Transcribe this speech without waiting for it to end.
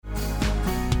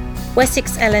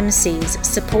Wessex LMCs,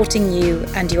 supporting you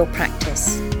and your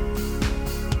practice.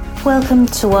 Welcome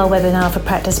to our webinar for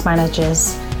practice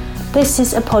managers. This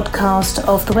is a podcast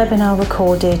of the webinar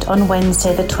recorded on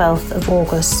Wednesday the 12th of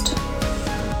August.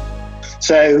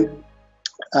 So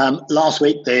last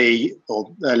week,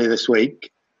 earlier this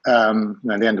week,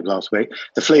 the end of last week,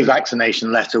 the flu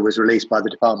vaccination letter was released by the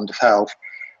Department of Health,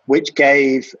 which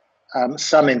gave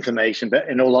some information, but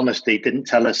in all honesty, didn't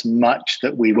tell us much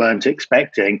that we weren't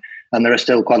expecting, and there are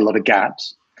still quite a lot of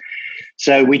gaps.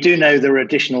 So we do know there are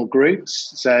additional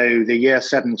groups. So the year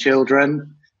 7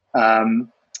 children, the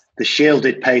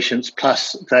shielded patients,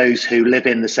 plus those who live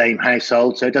in the same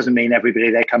household. So it doesn't mean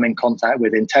everybody they come in contact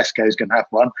with in Tesco's can have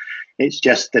one. It's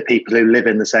just the people who live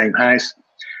in the same house.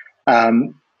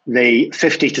 The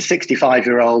 50 to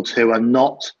 65-year-olds who are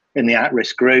not in the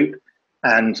at-risk group,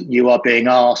 and you are being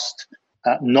asked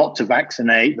not to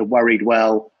vaccinate the worried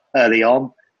well early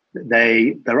on.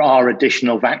 There are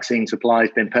additional vaccine supplies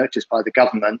being purchased by the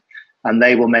government, and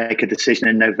they will make a decision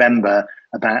in November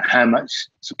about how much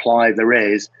supply there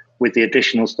is with the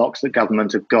additional stocks that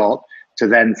government have got to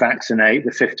then vaccinate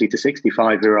the 50 to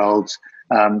 65-year-olds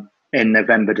in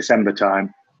November, December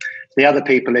time. The other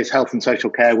people is health and social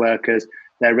care workers.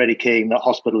 They're really keen that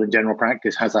hospital and general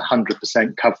practice has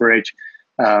 100% coverage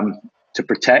to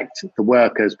protect the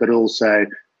workers, but also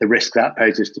the risk that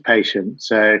poses to patients.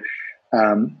 So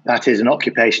that is an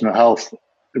occupational health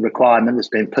requirement that's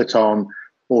been put on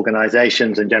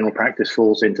organisations, and general practice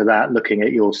falls into that, looking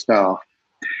at your staff.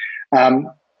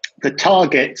 The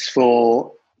targets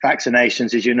for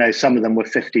vaccinations, as you know, some of them were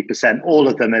 50%. All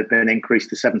of them have been increased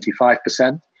to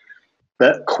 75%.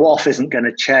 But QOF isn't going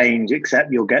to change,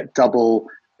 except you'll get double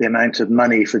the amount of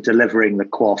money for delivering the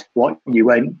QOF.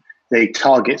 The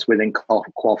targets within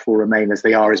QOF will remain as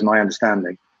they are, is my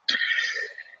understanding.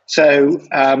 So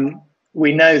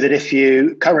we know that if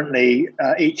you currently,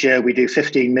 each year we do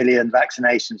 15 million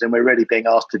vaccinations, and we're really being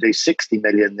asked to do 60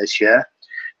 million this year.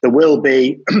 There will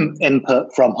be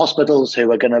input from hospitals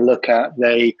who are going to look at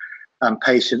the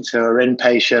patients who are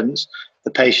inpatients,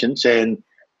 the patients in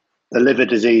the liver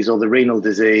disease or the renal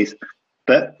disease,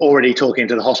 but already talking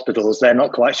to the hospitals, they're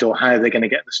not quite sure how they're going to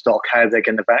get the stock, how they're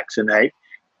going to vaccinate.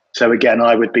 So again,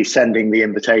 I would be sending the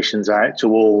invitations out to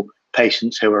all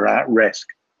patients who are at risk.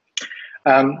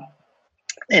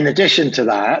 In addition to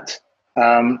that,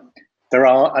 there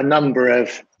are a number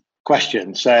of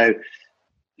questions. So,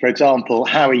 for example,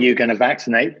 how are you going to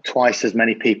vaccinate twice as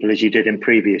many people as you did in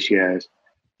previous years?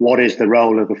 What is the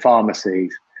role of the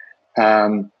pharmacies?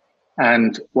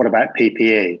 And what about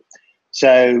PPE?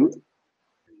 So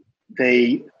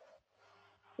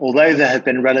although there have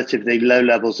been relatively low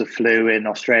levels of flu in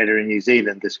Australia and New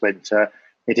Zealand this winter,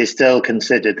 it is still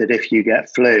considered that if you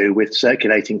get flu with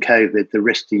circulating COVID, the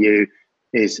risk to you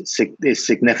is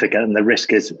significant, and the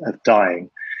risk is of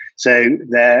dying. So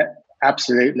they're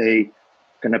absolutely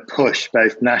going to push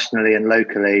both nationally and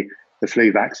locally the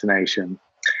flu vaccination.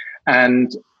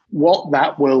 And what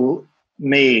that will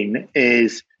mean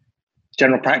is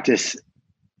general practice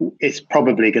is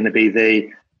probably going to be the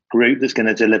group that's going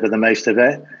to deliver the most of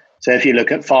it. So if you look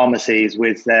at pharmacies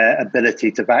with their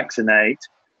ability to vaccinate,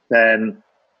 then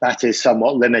that is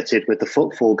somewhat limited with the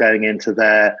footfall going into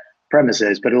their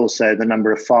premises, but also the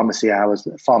number of pharmacist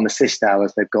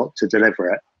hours they've got to deliver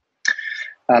it.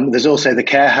 There's also the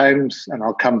care homes, and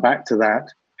I'll come back to that.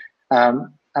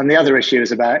 And the other issue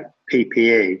is about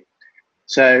PPE.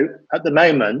 So at the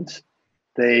moment,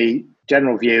 the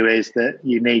general view is that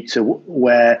you need to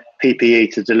wear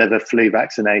PPE to deliver flu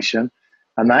vaccination,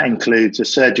 and that includes a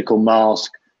surgical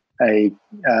mask,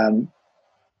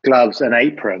 gloves, and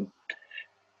apron.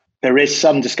 There is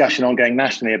some discussion ongoing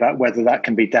nationally about whether that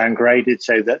can be downgraded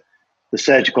so that the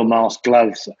surgical mask,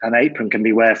 gloves, and apron can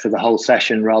be wear for the whole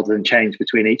session rather than change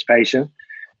between each patient.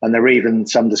 And there are even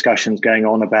some discussions going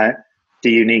on about, do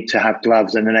you need to have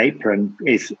gloves and an apron?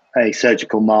 Is a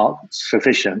surgical mask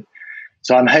sufficient?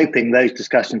 So I'm hoping those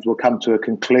discussions will come to a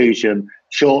conclusion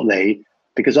shortly,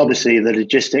 because obviously the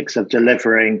logistics of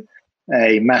delivering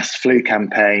a mass flu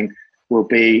campaign will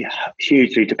be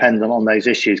hugely dependent on those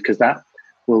issues, because that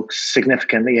will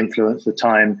significantly influence the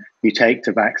time you take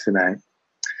to vaccinate.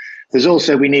 There's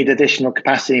also, we need additional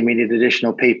capacity, we need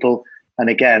additional people. And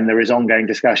again, there is ongoing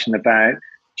discussion about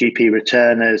GP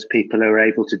returners, people who are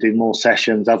able to do more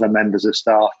sessions, other members of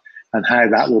staff, and how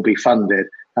that will be funded.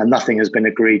 And nothing has been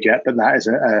agreed yet, but that is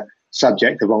a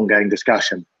subject of ongoing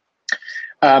discussion.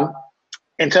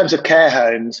 In terms of care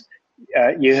homes,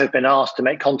 you have been asked to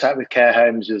make contact with care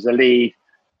homes as a lead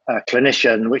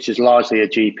clinician, which is largely a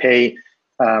GP.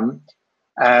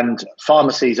 And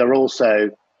pharmacies are also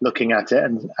looking at it,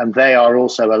 and they are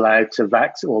also allowed to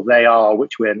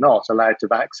which we're not, allowed to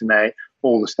vaccinate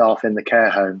all the staff in the care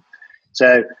home.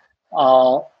 So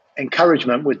our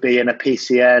encouragement would be in a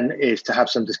PCN is to have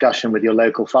some discussion with your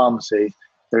local pharmacy.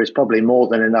 There is probably more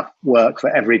than enough work for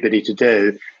everybody to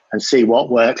do, and see what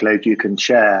workload you can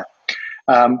share.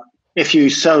 If you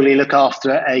solely look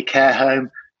after a care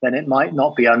home, then it might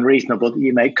not be unreasonable that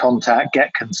you make contact,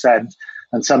 get consent,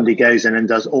 and somebody goes in and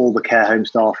does all the care home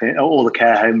staff, all the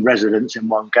care home residents in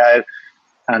one go,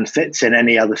 and fits in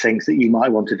any other things that you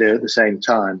might want to do at the same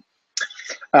time.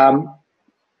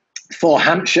 For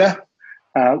Hampshire,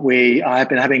 I have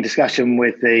been having discussion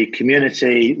with the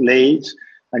community leads,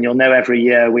 and you'll know every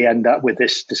year we end up with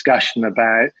this discussion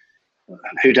about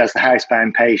who does the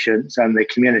housebound patients, and the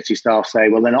community staff say,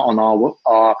 well, they're not on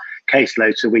our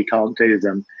caseload, so we can't do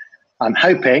them. I'm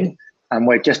hoping, and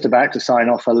we're just about to sign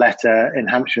off a letter in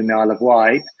Hampshire and the Isle of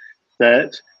Wight,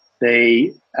 that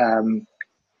the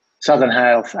Southern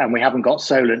Health, and we haven't got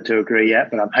Solent to agree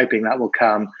yet, but I'm hoping that will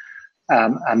come,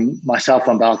 and myself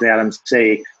on behalf of the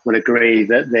LMC will agree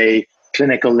that the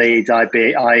clinical leads,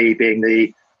 i.e. being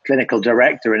the clinical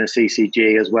director in a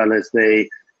CCG, as well as the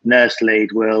nurse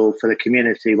lead for the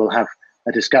community, will have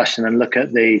a discussion and look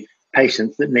at the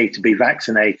patients that need to be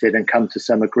vaccinated and come to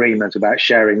some agreement about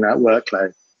sharing that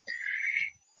workload.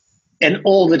 In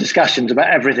all the discussions about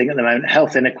everything at the moment,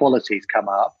 health inequalities come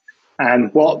up,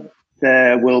 and what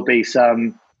there will be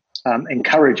some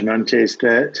encouragement is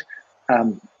that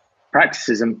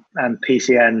practices and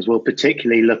PCNs will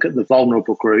particularly look at the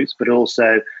vulnerable groups, but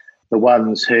also the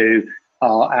ones who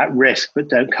are at risk but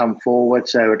don't come forward,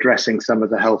 so addressing some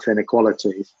of the health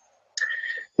inequalities.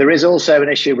 There is also an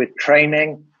issue with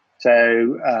training.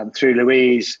 So through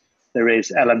Louise, there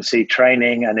is LMC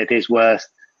training, and it is worth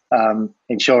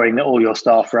ensuring that all your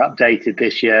staff are updated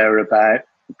this year about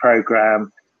the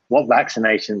programme, what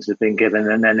vaccinations have been given,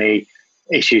 and any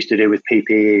issues to do with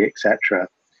PPE, etc.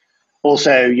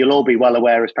 Also, you'll all be well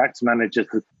aware as practice managers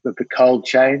of the cold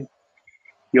chain.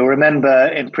 You'll remember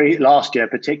in last year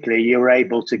particularly, you were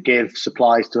able to give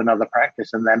supplies to another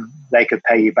practice and then they could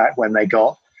pay you back when they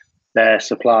got their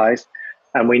supplies.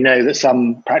 And we know that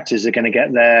some practices are going to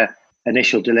get their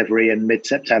initial delivery in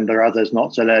mid-September, others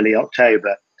not till early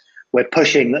October. We're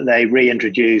pushing that they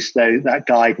reintroduce that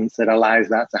guidance that allows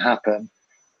that to happen,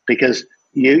 because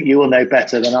you will know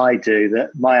better than I do that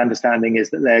my understanding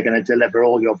is that they're going to deliver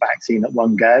all your vaccine at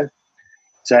one go.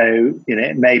 So,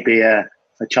 it may be a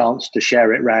chance to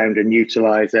share it round and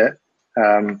utilise it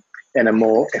in a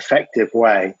more effective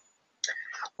way.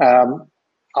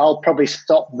 I'll probably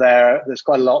stop there. There's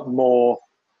quite a lot more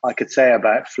I could say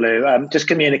about flu. Just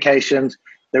communications.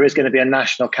 There is going to be a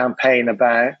national campaign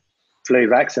about flu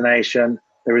vaccination.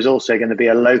 There is also going to be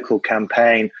a local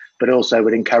campaign, but also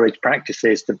would encourage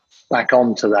practices to back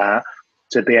onto that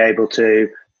to be able to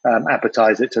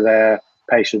advertise it to their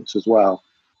patients as well.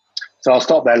 So I'll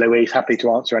stop there, Louise. Happy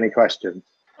to answer any questions.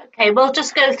 Okay, we'll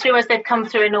just go through as they've come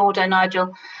through in order,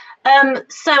 Nigel.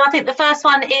 So I think the first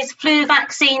one is flu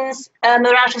vaccines.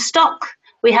 They're out of stock.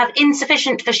 We have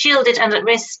insufficient for shielded and at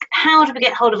risk. How do we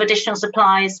get hold of additional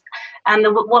supplies? And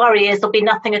the worry is there'll be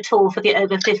nothing at all for the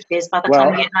over 50s by the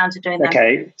time we get around to doing that.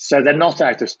 Okay, so they're not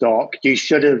out of stock. You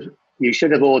should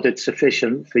have ordered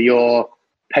sufficient for your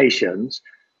patients,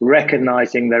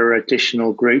 recognising there are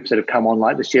additional groups that have come on,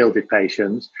 like the shielded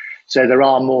patients. So there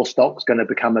are more stocks going to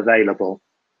become available.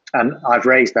 And I've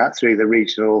raised that through the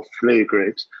regional flu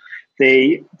groups.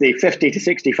 The 50 to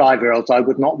 65-year-olds, I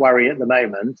would not worry at the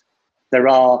moment. There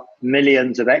are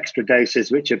millions of extra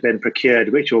doses which have been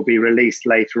procured, which will be released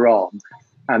later on.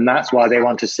 And that's why they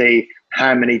want to see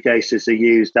how many doses are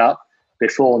used up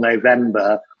before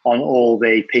November on all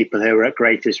the people who are at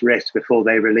greatest risk before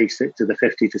they release it to the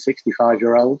 50 to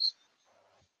 65-year-olds.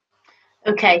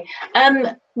 Okay.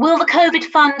 Will the COVID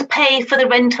fund pay for the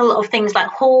rental of things like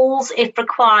halls if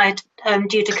required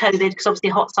due to COVID? Because obviously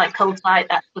hot site, cold site,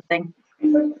 that sort of thing.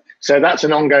 So that's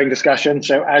an ongoing discussion.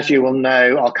 So as you will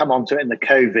know, I'll come on to it in the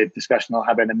COVID discussion I'll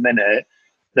have in a minute,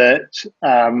 that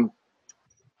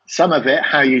some of it,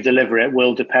 how you deliver it,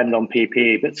 will depend on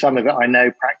PPE, but some of it I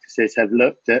know practices have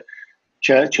looked at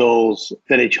church halls,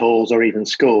 village halls, or even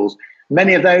schools.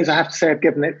 Many of those, I have to say, have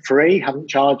given it free, haven't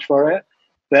charged for it.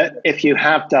 But if you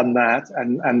have done that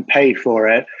and paid for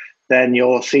it, then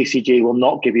your CCG will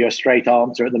not give you a straight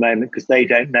answer at the moment because they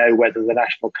don't know whether the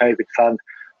National COVID Fund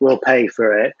will pay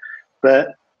for it.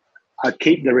 But I'd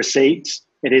keep the receipts.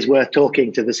 It is worth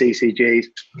talking to the CCGs.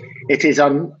 It is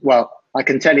I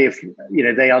can tell you,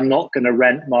 if they are not going to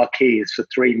rent marquees for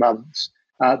 3 months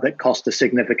that cost a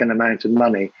significant amount of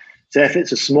money. So if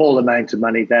it's a small amount of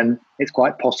money, then it's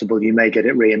quite possible you may get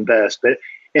it reimbursed. But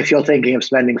if you're thinking of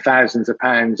spending thousands of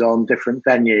pounds on different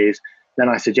venues, then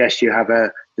I suggest you have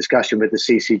a discussion with the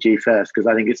CCG first, because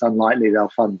I think it's unlikely they'll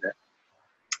fund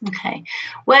it. Okay.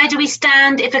 Where do we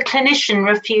stand if a clinician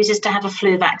refuses to have a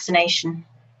flu vaccination?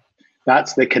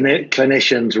 That's the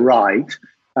clinician's right,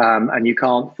 and you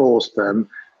can't force them.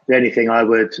 The only thing I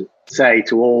would say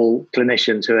to all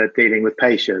clinicians who are dealing with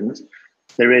patients,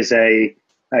 there is a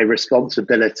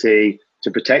responsibility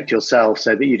to protect yourself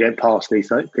so that you don't pass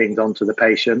these things on to the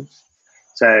patient.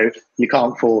 So you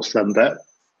can't force them, but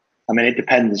I mean, it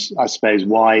depends, I suppose,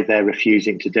 why they're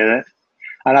refusing to do it.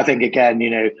 And I think, again,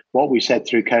 what we said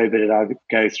through COVID, and I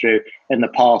go through, in the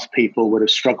past, people would have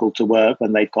struggled to work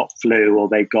when they've got flu or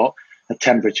they've got a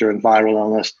temperature and viral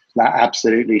illness. That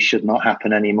absolutely should not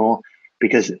happen anymore,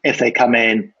 because if they come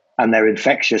in and they're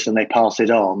infectious and they pass it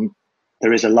on,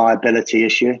 there is a liability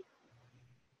issue.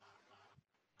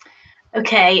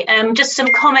 Okay, just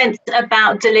some comments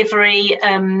about delivery.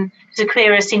 The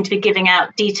queriers seem to be giving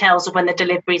out details of when the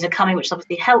deliveries are coming, which is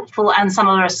obviously helpful, and some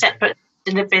are separate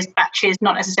deliveries, batches,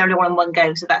 not necessarily all in one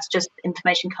go. So that's just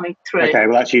information coming through. Okay,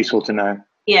 well, that's useful to know.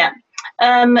 Yeah.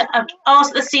 I've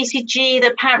asked the CCG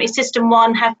that apparently System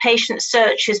 1 have patient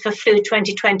searches for flu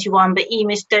 2021, but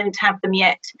EMIS don't have them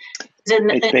yet. There's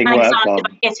an anxiety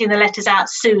about getting the letters out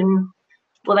soon.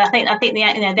 Well, I think the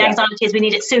anxiety is we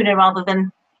need it sooner rather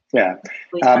than. Yeah,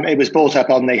 it was brought up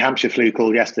on the Hampshire flu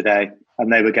call yesterday,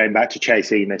 and they were going back to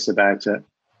chase EMIS about it.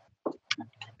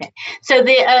 Okay. So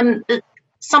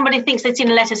somebody thinks they've seen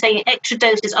a letter saying extra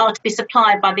doses are to be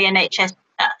supplied by the NHS.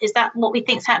 Is that what we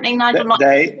think is happening, Nigel?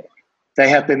 They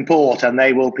have been bought and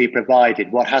they will be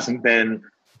provided. What hasn't been,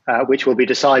 which will be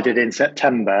decided in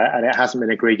September, and it hasn't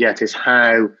been agreed yet, is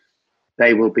how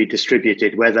they will be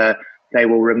distributed, whether they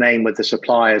will remain with the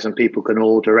suppliers and people can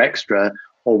order extra,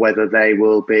 or whether they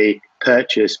will be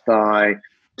purchased by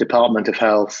Department of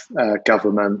Health,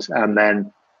 government, and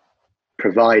then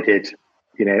provided,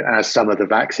 as some of the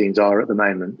vaccines are at the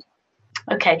moment.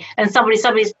 Okay, and somebody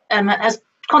has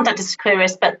contacted us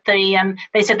queries, but they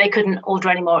said they couldn't order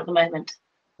any more at the moment.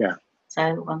 Yeah.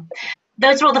 So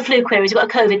those are all the flu queries. We've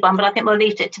got a COVID one, but I think we'll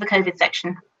leave it to the COVID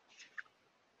section.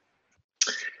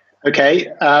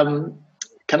 Okay.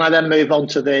 Can I then move on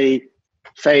to the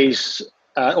phase,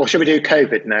 or should we do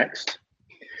COVID next?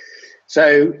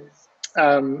 So,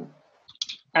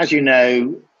 as you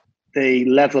know, the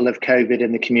level of COVID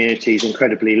in the community is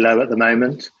incredibly low at the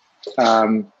moment.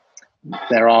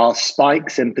 There are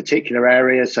spikes in particular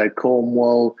areas, so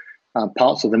Cornwall,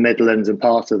 parts of the Midlands and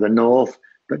parts of the North,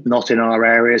 but not in our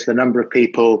areas. The number of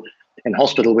people in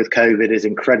hospital with COVID is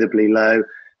incredibly low,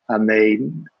 and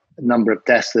the number of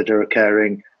deaths that are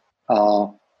occurring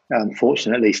are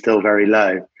unfortunately still very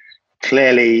low.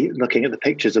 Clearly, looking at the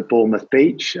pictures of Bournemouth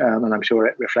Beach, and I'm sure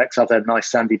it reflects other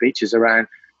nice sandy beaches around,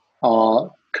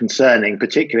 are concerning,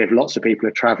 particularly if lots of people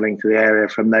are travelling to the area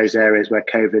from those areas where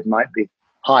COVID might be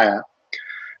higher.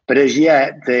 But as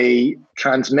yet, the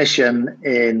transmission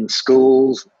in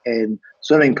schools, in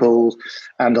swimming pools,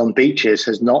 and on beaches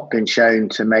has not been shown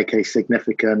to make a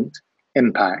significant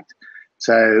impact.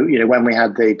 So, when we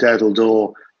had the Durdle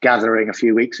Door gathering a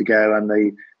few weeks ago and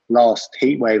the last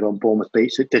heat wave on Bournemouth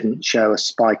Beach, it didn't show a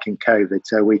spike in COVID.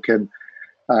 So we can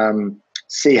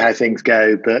see how things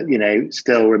go, but,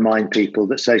 still remind people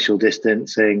that social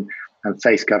distancing and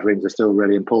face coverings are still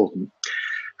really important.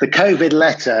 The COVID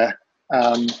letter,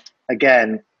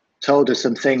 again, told us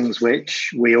some things which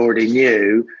we already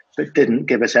knew, but didn't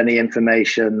give us any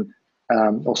information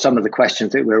or some of the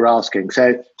questions that we were asking.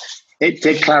 So it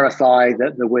did clarify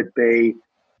that there would be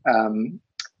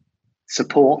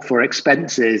support for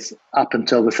expenses up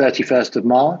until the 31st of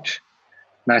March.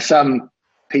 Now, some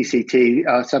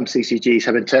CCGs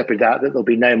have interpreted that there'll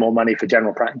be no more money for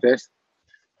general practice.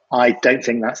 I don't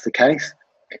think that's the case.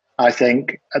 I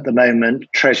think at the moment,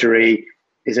 Treasury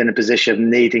is in a position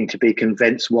needing to be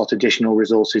convinced what additional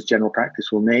resources general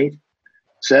practice will need.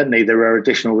 Certainly, there are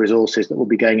additional resources that will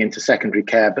be going into secondary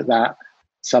care, but that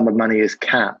sum of money is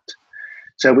capped.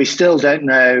 So we still don't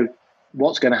know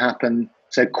what's going to happen.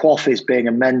 So QOF is being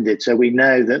amended. So we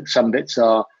know that some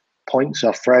points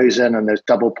are frozen and there's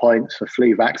double points for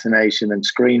flu vaccination and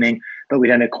screening, but we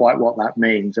don't know quite what that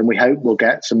means. And we hope we'll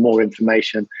get some more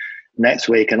information next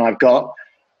week. And I've got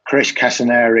Krish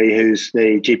Casaneri, who's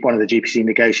one of the GPC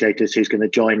negotiators, who's going to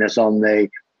join us on the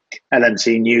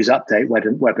LMC News Update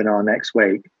webinar next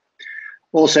week.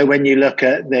 Also, when you look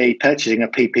at the purchasing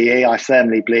of PPE, I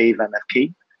firmly believe, and have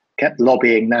kept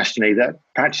lobbying nationally, that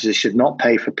practices should not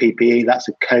pay for PPE. That's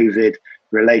a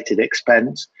COVID-related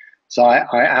expense. So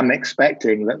I am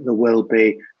expecting that there will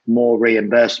be more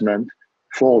reimbursement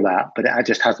for that, but it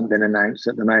just hasn't been announced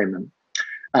at the moment.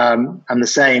 And the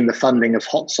same, the funding of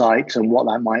hot sites and what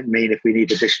that might mean if we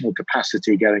need additional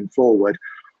capacity going forward.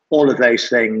 All of those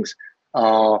things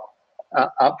are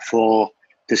up for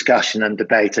discussion and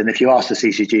debate. And if you ask the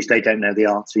CCGs, they don't know the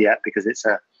answer yet because it's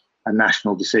a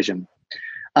national decision.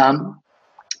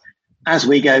 As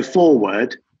we go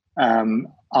forward,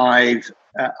 I've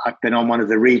been on one of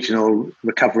the regional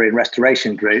recovery and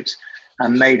restoration groups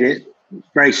and made it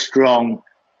very strong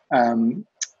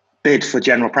bid for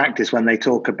general practice when they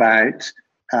talk about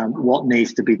what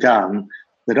needs to be done,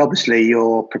 that obviously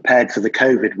you're prepared for the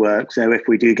COVID work. So if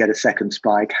we do get a second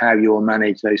spike, how you'll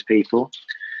manage those people.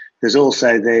 There's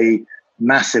also the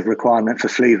massive requirement for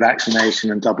flu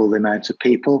vaccination and double the amount of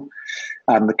people.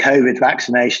 The COVID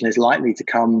vaccination is likely to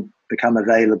become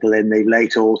available in the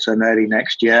late autumn, early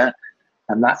next year.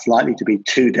 And that's likely to be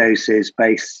 2 doses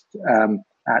based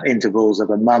at intervals of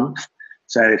a month.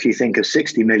 So if you think of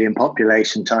 60 million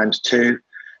population times 2,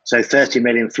 so 30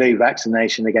 million flu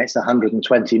vaccination against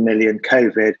 120 million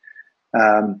COVID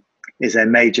is a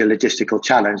major logistical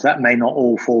challenge. That may not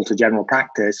all fall to general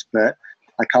practice, but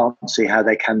I can't see how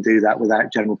they can do that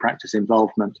without general practice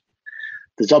involvement.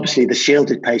 There's obviously the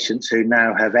shielded patients who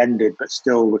now have ended but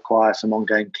still require some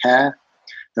ongoing care.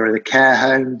 There are the care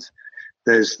homes.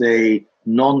 There's the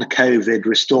non-COVID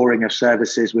restoring of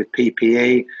services with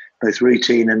PPE, both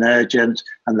routine and urgent,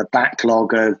 and the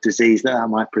backlog of disease that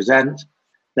might present.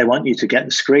 They want you to get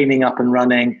the screening up and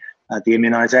running, the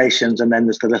immunisations, and then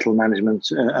there's the little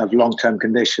management of long-term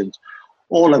conditions,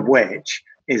 all of which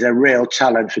is a real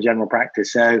challenge for general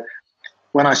practice. So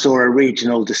when I saw a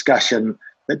regional discussion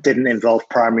that didn't involve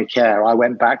primary care, I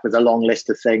went back with a long list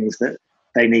of things that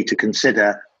they need to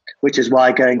consider, which is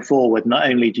why going forward, not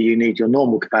only do you need your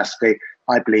normal capacity,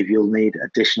 I believe you'll need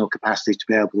additional capacity to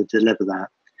be able to deliver that.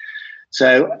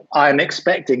 So I'm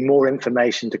expecting more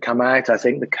information to come out. I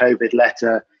think the COVID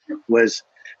letter was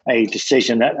a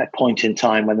decision at a point in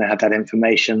time when they had that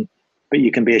information, but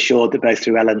you can be assured that both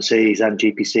through LMCs and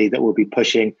GPC that we'll be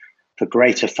pushing for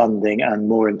greater funding and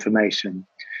more information.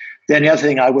 The only other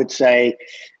thing I would say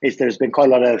is there's been quite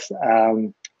a lot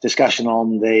of discussion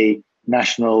on the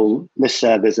national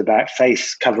listservers about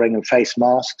face covering and face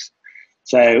masks.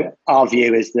 So our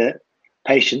view is that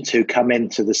patients who come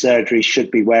into the surgery should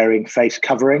be wearing face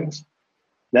coverings,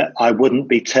 that I wouldn't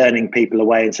be turning people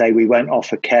away and say we won't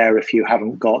offer care if you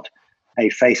haven't got a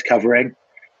face covering.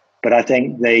 But I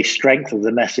think the strength of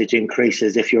the message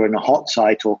increases if you're in a hot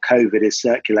site or COVID is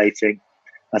circulating.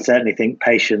 I certainly think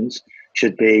patients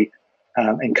should be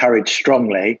encouraged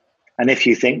strongly. And if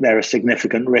you think they're a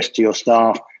significant risk to your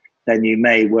staff, then you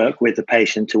may work with the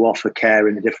patient to offer care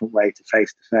in a different way to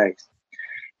face-to-face.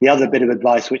 The other bit of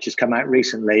advice which has come out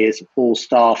recently is all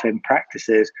staff in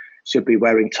practices should be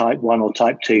wearing type 1 or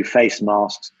type 2 face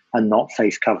masks and not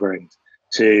face coverings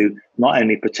to not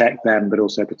only protect them, but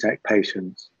also protect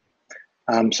patients.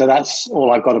 So that's all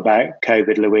I've got about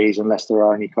COVID, Louise, unless there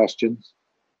are any questions.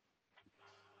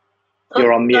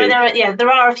 You're on mute. There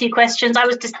are a few questions. I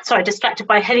was distracted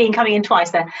by Helene coming in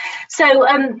twice there. So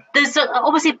there's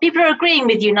obviously people are agreeing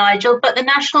with you, Nigel, but the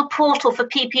national portal for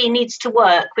PPE needs to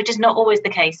work, which is not always the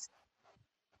case.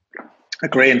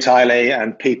 Agree entirely,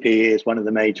 and PPE is one of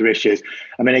the major issues.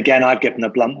 I mean, again, I've given a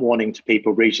blunt warning to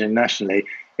people regionally and nationally.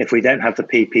 If we don't have the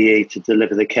PPE to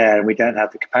deliver the care and we don't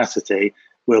have the capacity,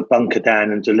 we'll bunker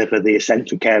down and deliver the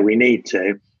essential care we need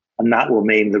to. And that will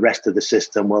mean the rest of the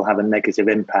system will have a negative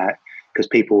impact because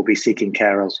people will be seeking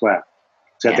care elsewhere.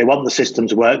 So if they want the system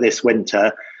to work this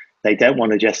winter, they don't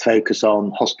want to just focus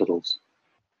on hospitals.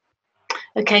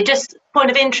 Okay, just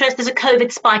point of interest, there's a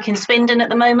COVID spike in Swindon at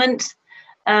the moment.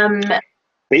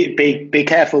 Be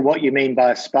careful what you mean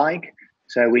by a spike.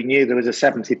 So we knew there was a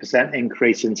 70%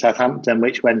 increase in Southampton,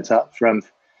 which went up from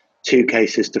 2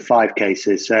 cases to 5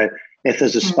 cases. So if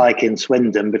there's a spike in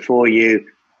Swindon, before you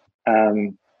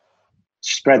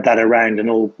spread that around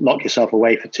and all lock yourself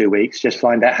away for 2 weeks, just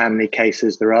find out how many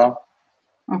cases there are.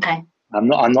 Okay. I'm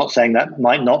not saying that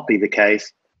might not be the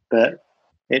case, but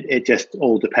it just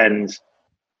all depends.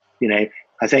 You know,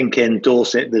 I think in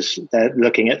Dorset, they're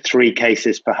looking at 3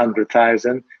 cases per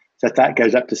 100,000. So if that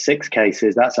goes up to 6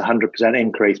 cases, that's a 100%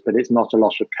 increase, but it's not a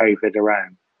lot of COVID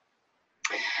around.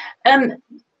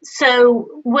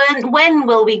 So when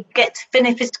will we get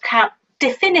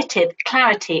definitive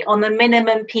clarity on the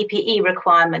minimum PPE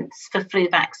requirements for flu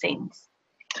vaccines?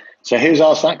 So who's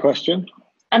asked that question?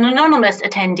 An anonymous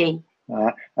attendee.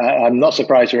 I'm not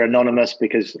surprised you're anonymous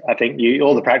because I think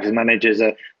all the practice managers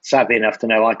are savvy enough to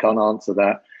know I can't answer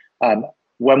that.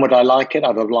 When would I like it?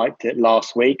 I'd have liked it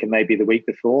last week and maybe the week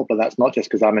before, but that's not just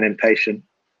because I'm an impatient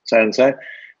so-and-so,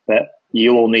 but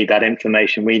you all need that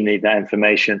information. We need that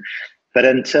information. But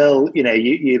until,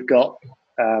 you've got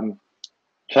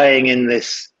playing in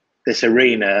this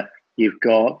arena, you've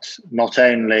got not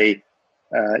only,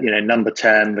 Number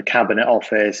 10, the Cabinet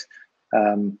Office,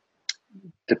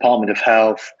 Department of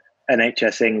Health,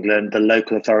 NHS England, the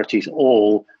local authorities,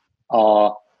 all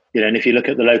are, and if you look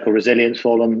at the local resilience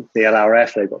forum, the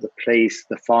LRF, they've got the police,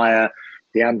 the fire,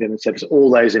 the ambulance service, all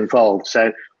those involved.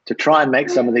 So to try and make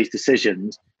some of these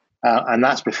decisions, and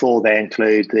that's before they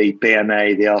include the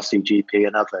BMA, the RCGP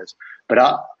and others. But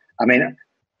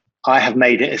I have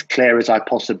made it as clear as I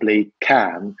possibly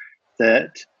can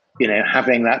that,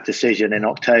 having that decision in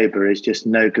October is just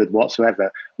no good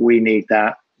whatsoever. We need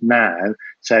that now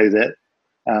so that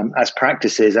as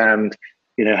practices and,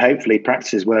 hopefully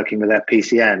practices working with their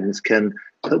PCNs can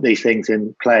put these things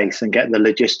in place and get the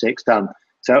logistics done.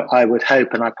 So I would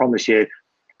hope, and I promise you,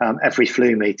 every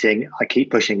flu meeting, I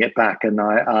keep pushing it back, and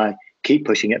I keep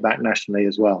pushing it back nationally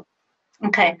as well.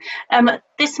 Okay.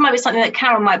 This might be something that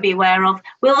Carol might be aware of.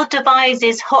 Will the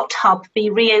Devizes Hot Hub be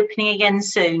reopening again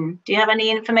soon? Do you have any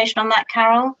information on that,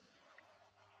 Carol?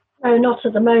 No, not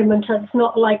at the moment. It's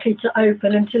not likely to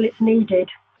open until it's needed.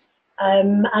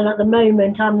 And at the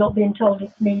moment, I'm not being told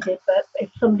it's needed. But if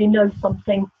somebody knows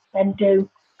something, then do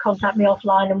contact me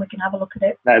offline and we can have a look at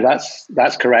it. No,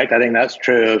 that's correct. I think that's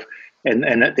true of in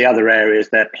the other areas.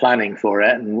 They're planning for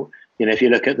it. And, if you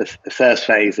look at the first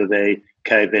phase of the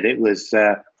COVID, it was,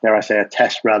 dare I say, a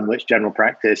test run, which general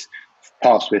practice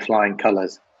passed with flying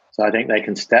colours. So I think they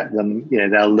can step them,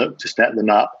 they'll look to step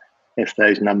them up if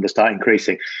those numbers start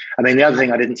increasing. The other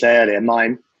thing I didn't say earlier,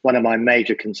 one of my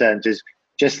major concerns is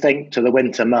just think to the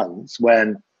winter months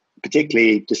when,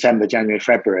 particularly December, January,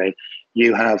 February,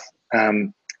 you have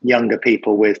younger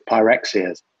people with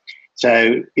pyrexias.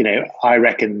 So, I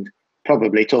reckon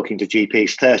probably talking to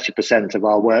GPs, 30% of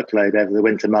our workload over the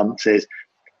winter months is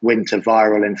winter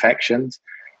viral infections.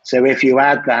 So if you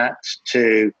add that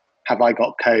to, have I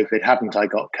got COVID? Haven't I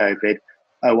got COVID?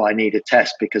 Oh, I need a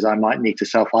test because I might need to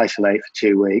self-isolate for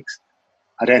 2 weeks.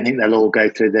 I don't think they'll all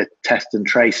go through the test and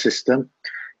trace system.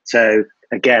 So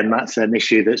again, that's an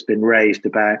issue that's been raised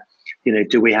about,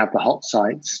 do we have the hot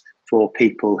sites for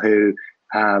people who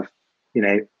have,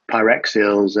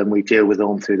 pyrexials, and we deal with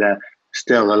them through there.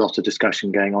 Still a lot of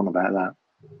discussion going on about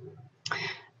that.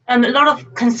 A lot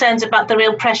of concerns about the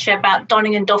real pressure about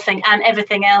donning and doffing and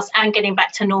everything else and getting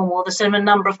back to normal. There's a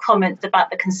number of comments about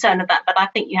the concern of that, but I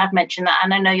think you have mentioned that,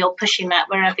 and I know you're pushing that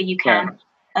wherever you can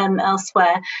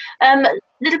elsewhere. A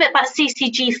little bit about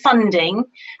CCG funding.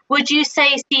 Would you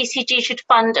say CCG should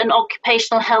fund an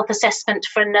occupational health assessment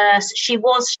for a nurse? She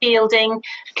was shielding.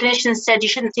 Clinicians said you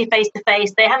shouldn't see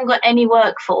face-to-face. They haven't got any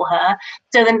work for her.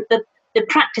 So then the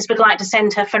practice would like to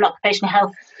send her for an occupational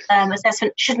health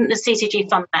assessment. Shouldn't the CCG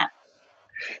fund that?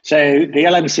 So the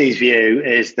LMC's view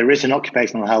is there is an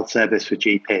occupational health service for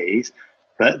GPs,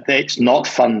 but it's not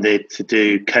funded to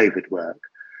do COVID work.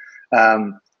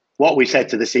 What we said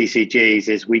to the CCGs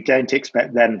is we don't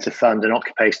expect them to fund an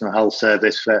occupational health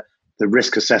service for the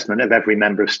risk assessment of every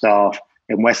member of staff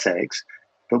in Wessex.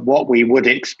 But what we would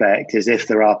expect is if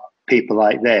there are people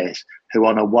like this who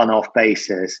on a one-off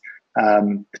basis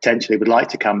potentially would like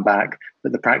to come back,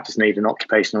 but the practice need an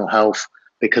occupational health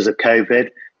because of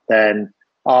COVID, then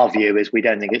our view is we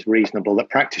don't think it's reasonable that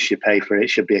practice should pay for it. It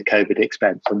should be a COVID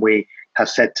expense. And we have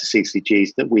said to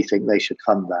CCGs that we think they should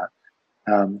fund that.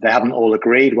 They haven't all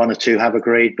agreed. One or two have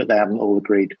agreed, but they haven't all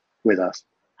agreed with us.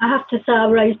 I have to say I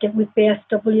raised it with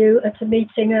BSW at a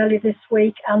meeting earlier this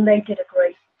week, and they did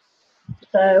agree.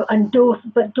 So,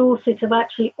 but Dorset have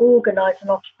actually organised an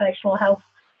occupational health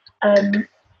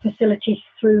facility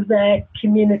through their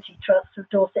community trust of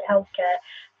Dorset Healthcare.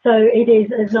 So it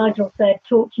is, as Nigel said,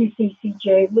 talk to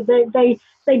CCG, but they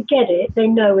get it. They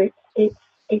know it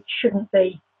shouldn't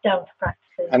be down to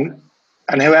practices.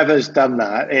 And whoever's done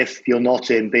that, if you're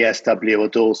not in BSW or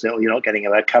Dorset or you're not getting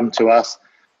it, come to us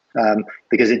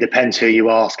because it depends who you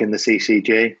ask in the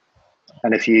CCG.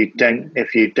 And if you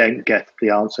don't get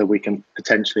the answer, we can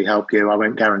potentially help you. I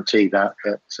won't guarantee that,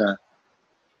 but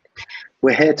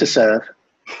we're here to serve.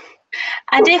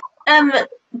 And if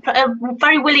a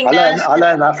very willing nurse... I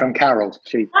learned that from Carol.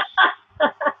 She...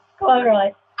 Quite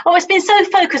right. Oh, it's been so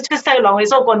focused for so long.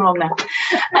 It's all gone wrong now.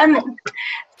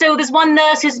 So there's one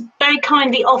nurse who's very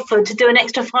kindly offered to do an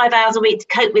extra 5 hours a week to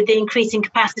cope with the increasing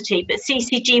capacity, but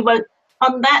CCG won't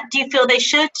fund that. Do you feel they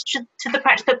should the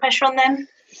practice put pressure on them?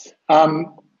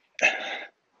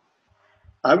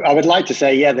 I would like to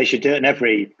say, yeah, they should do it in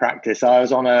every practice. I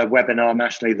was on a webinar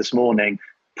nationally this morning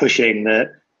pushing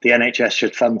that the NHS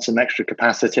should fund some extra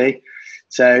capacity.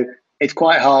 So it's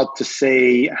quite hard to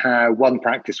see how one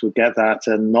practice would get that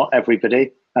and not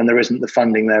everybody. And there isn't the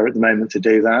funding there at the moment to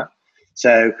do that.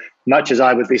 So much as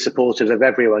I would be supportive of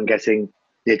everyone getting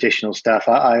the additional stuff,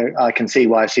 I can see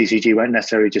why CCG won't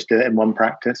necessarily just do it in one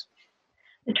practice.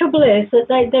 The trouble is that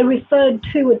they referred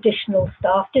to additional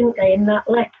staff, didn't they, in that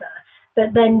letter,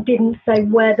 but then didn't say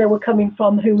where they were coming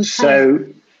from, who was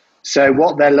paying. So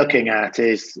what they're looking at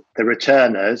is the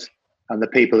returners and the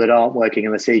people that aren't working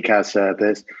in the CCAS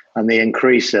service and the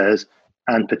increasers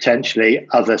and potentially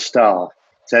other staff.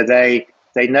 So they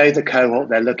know the cohort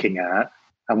they're looking at,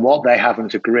 and what they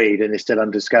haven't agreed and is still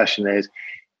under discussion is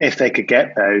if they could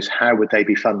get those, how would they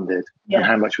be funded and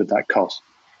how much would that cost?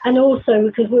 And also,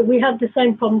 because we had the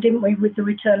same problem, didn't we, with the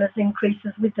returners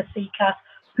increases with the CCAS.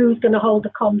 Who's going to hold the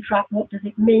contract? What does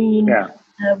it mean?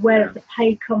 Where does the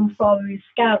pay come from?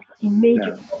 Scouts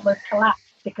immediately almost collapsed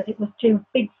because it was too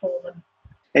big for them.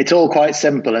 It's all quite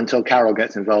simple until Carol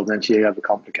gets involved, and then she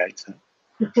overcomplicates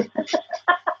it.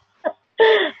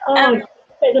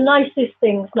 The nicest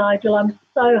things, Nigel. I'm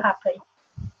so happy.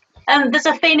 There's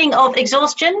a feeling of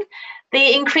exhaustion.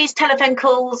 The increased telephone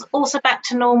calls, also back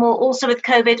to normal, also with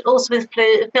COVID, also with flu.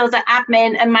 It feels that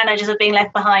admin and managers are being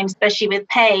left behind, especially with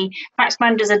pay. Practice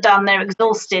managers are done, they're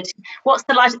exhausted. What's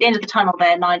the light at the end of the tunnel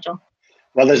there, Nigel?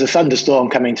 Well, there's a thunderstorm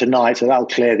coming tonight, so that'll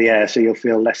clear the air, so you'll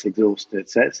feel less exhausted.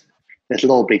 So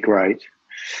it'll all be great.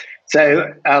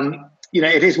 So,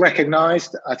 it is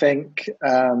recognised. I think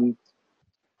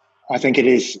it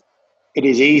is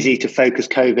easy to focus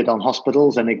COVID on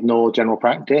hospitals and ignore general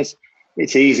practice.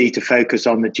 It's easy to focus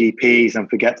on the GPs and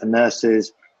forget the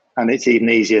nurses, and it's even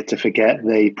easier to forget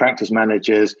the practice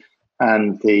managers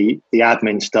and the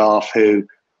admin staff who,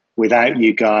 without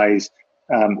you guys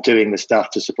doing the stuff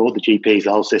to support the GPs,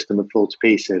 the whole system would fall to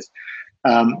pieces.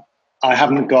 I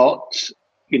haven't got,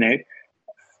 you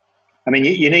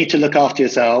need to look after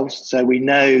yourselves. So we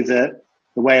know that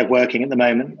the way of working at the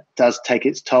moment does take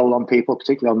its toll on people,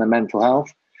 particularly on their mental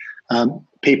health.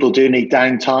 People do need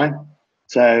downtime.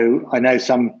 So I know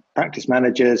some practice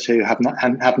managers who haven't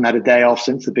had a day off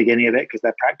since the beginning of it because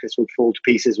their practice would fall to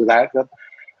pieces without them.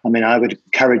 I would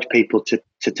encourage people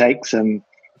to take some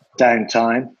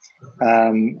downtime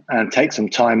and take some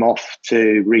time off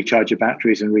to recharge your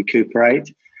batteries and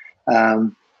recuperate.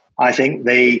 I think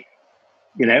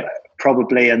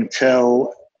probably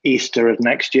until Easter of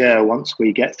next year, once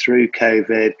we get through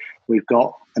COVID, we've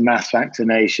got the mass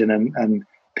vaccination and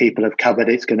people have covered,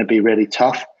 it's going to be really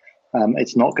tough.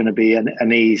 It's not going to be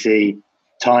an easy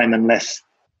time unless,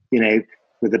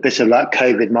 with a bit of luck,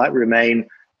 COVID might remain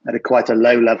at quite a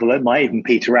low level. It might even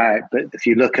peter out. But if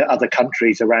you look at other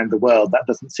countries around the world, that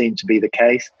doesn't seem to be the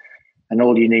case. And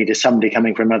all you need is somebody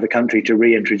coming from another country to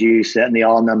reintroduce it, and the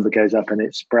R number goes up and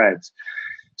it spreads.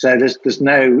 So there's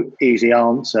no easy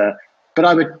answer. But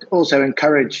I would also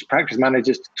encourage practice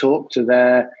managers to talk to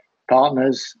their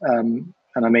partners, and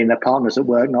I mean their partners at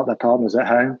work, not their partners at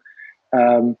home.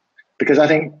 Because I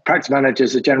think practice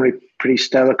managers are generally pretty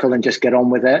stoical and just get on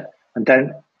with it and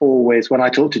don't always, when I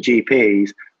talk to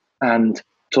GPs and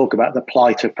talk about the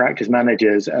plight of practice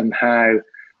managers and how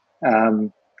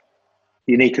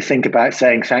you need to think about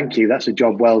saying thank you, that's a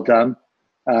job well done.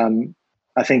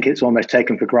 I think it's almost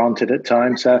taken for granted at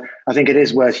times. So I think it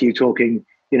is worth you talking,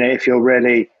 if you're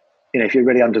really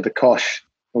under the cosh,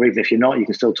 or even if you're not, you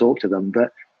can still talk to them.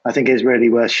 But I think it's really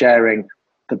worth sharing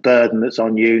the burden that's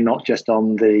on you, not just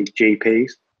on the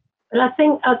GPs. And I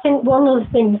think one of the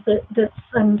things that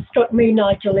struck me,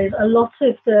 Nigel, is a lot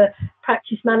of the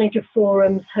practice manager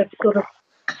forums have sort of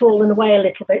fallen away a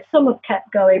little bit. Some have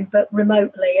kept going, but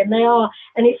remotely, and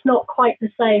it's not quite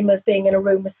the same as being in a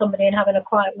room with somebody and having a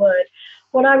quiet word.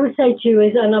 What I would say to you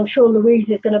is, and I'm sure Louise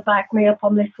is going to back me up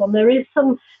on this one, there is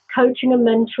some coaching and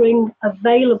mentoring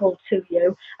available to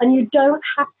you, and you don't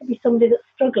have to be somebody that's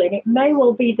struggling. It may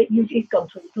well be that you've gone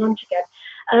to lunch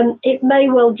again. It may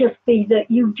well just be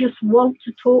that you just want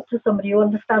to talk to somebody who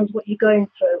understands what you're going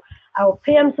through. Our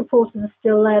PM supporters are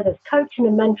still there. There's coaching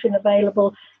and mentoring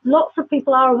available. Lots of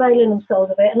people are availing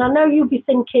themselves of it. And I know you'll be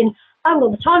thinking, I haven't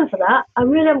got the time for that. I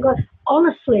really haven't got.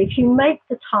 Honestly, if you make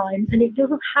the time, and it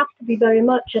doesn't have to be very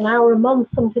much, an hour a month,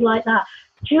 something like that,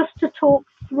 just to talk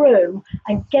through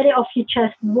and get it off your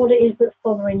chest what it is that's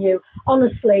bothering you.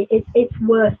 Honestly, it's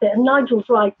worth it. And Nigel's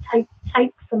right.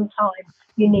 Take some time.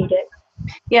 You need it.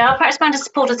 Yeah, our practice manager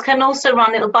supporters can also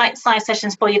run little bite-sized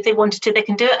sessions for you if they wanted to. They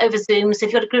can do it over Zoom. So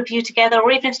if you've got a group of you together,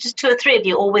 or even if it's just 2 or 3 of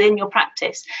you, all within your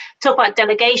practice, talk about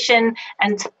delegation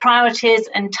and priorities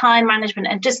and time management,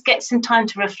 and just get some time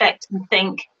to reflect and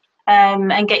think.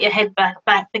 And get your head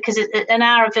back because an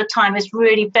hour of your time is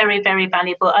really very, very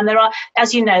valuable. And there are,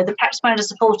 as you know, the practice manager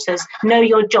supporters know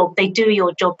your job. They do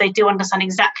your job. They do understand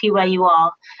exactly where you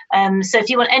are. So if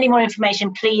you want any more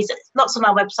information, please, lots on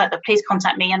our website, but please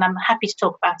contact me and I'm happy to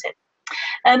talk about it.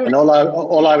 And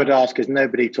all I would ask is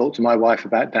nobody talk to my wife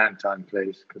about downtime,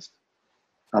 please, because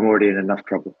I'm already in enough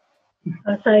trouble.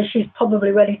 I'd say she's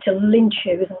probably ready to lynch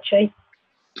you, isn't she?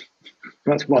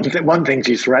 That's one thing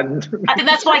she's threatened. I think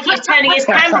that's why he keeps turning his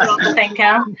camera off, I think,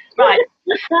 Al. Right.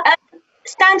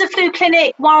 Standard flu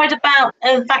clinic, worried about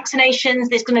vaccinations.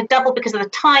 It's going to double because of the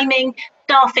timing,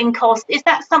 staffing cost. Is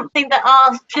that something that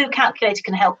our flu calculator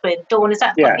can help with, Dawn? Is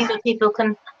that something that people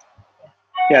can...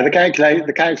 Yeah, the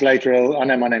calculator, I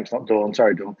know my name's not Dawn,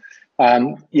 sorry, Dawn.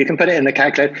 You can put it in the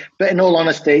calculator, but in all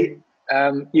honesty,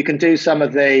 you can do some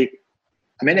of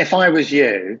if I was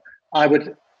you, I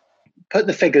would put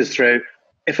the figures through.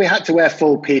 If we had to wear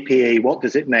full PPE, what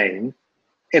does it mean?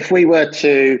 If we were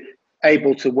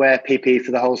able to wear PPE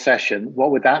for the whole session,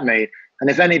 what would that mean? And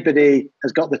if anybody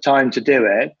has got the time to do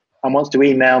it and wants to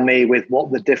email me with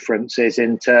what the difference is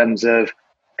in terms of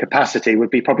capacity, would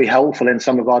be probably helpful in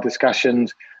some of our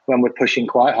discussions when we're pushing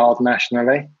quite hard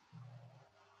nationally.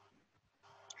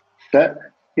 But,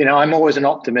 I'm always an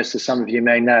optimist, as some of you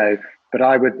may know, but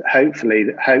I would hope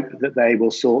that they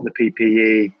will sort the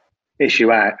PPE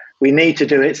issue out. We need to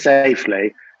do it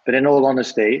safely, but in all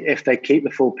honesty, if they keep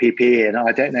the full PPE in,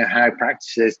 I don't know how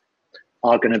practices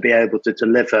are going to be able to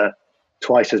deliver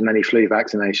twice as many flu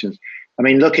vaccinations.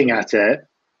 Looking at it,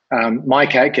 my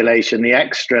calculation, the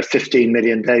extra 15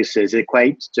 million doses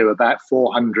equates to about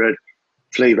 400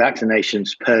 flu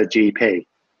vaccinations per GP.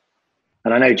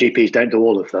 And I know GPs don't do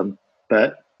all of them,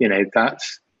 but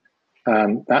that's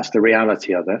the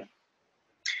reality of it.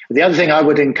 The other thing I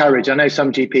would encourage, I know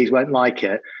some GPs won't like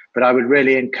it, but I would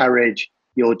really encourage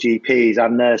your GPs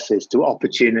and nurses to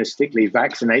opportunistically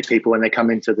vaccinate people when they come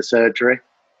into the surgery.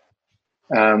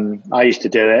 I used to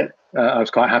do it. I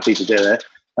was quite happy to do it.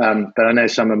 But I know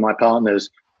some of my partners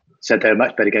said they were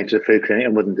much better going to the food clinic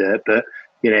and wouldn't do it. But,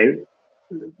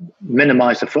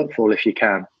 minimise the footfall if you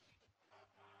can.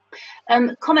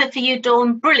 Comment for you,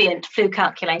 Dawn. Brilliant flu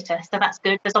calculator. So that's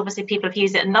good. There's obviously people have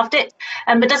used it and loved it.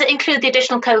 But does it include the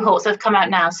additional cohorts that have come out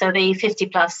now? So the 50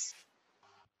 plus?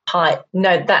 Hi.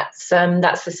 No, that's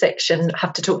the section. I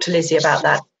have to talk to Lizzie about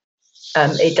that.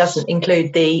 It doesn't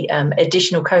include the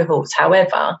additional cohorts.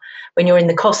 However, when you're in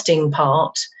the costing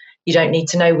part, you don't need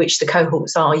to know which the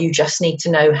cohorts are. You just need to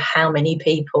know how many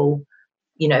people,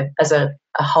 as a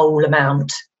whole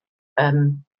amount,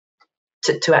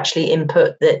 to actually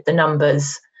input the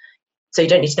numbers. So you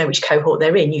don't need to know which cohort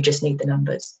they're in. You just need the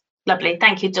numbers. Lovely.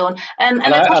 Thank you, Dawn. And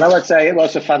I would say it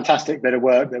was a fantastic bit of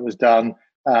work that was done.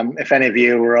 If any of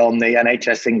you were on the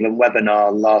NHS England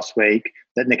webinar last week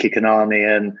that Nicky Kanani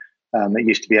and it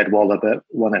used to be Ed Waller, but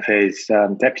one of his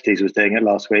deputies was doing it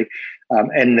last week.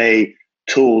 In the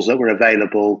tools that were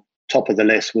available, top of the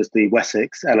list was the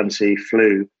Wessex LMC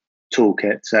flu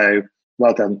toolkit. So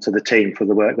well done to the team for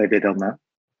the work they did on that.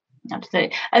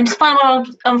 Absolutely. And just final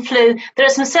one on flu. There are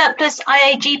some surplus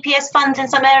IA GPS funds in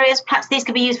some areas. Perhaps these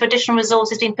could be used for additional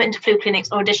resources being put into flu clinics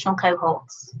or additional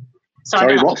cohorts.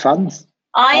 Sorry, what funds?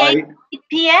 IA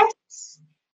GPS?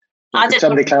 Could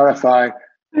somebody clarify?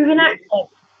 Access.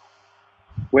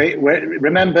 We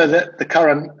remember that the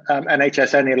current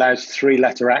NHS only allows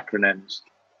 3-letter acronyms.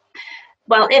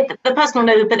 Well, if the person will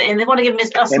know who put it in, they want to give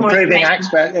us more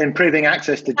information. Improving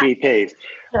access to GPs.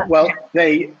 Yeah. Well,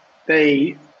 the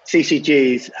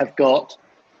CCGs have got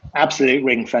absolute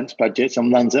ring-fence budgets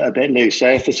and ones that are a bit loose. So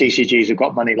if the CCGs have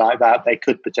got money like that, they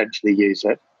could potentially use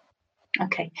it.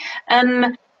 Okay.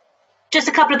 Just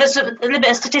a couple of a little bit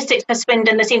of statistics for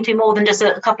Swindon. There seem to be more than just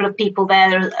a couple of people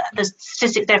there. There's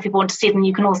statistics there if you want to see them.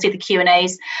 You can all see the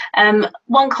Q&As.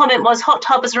 One comment was Hot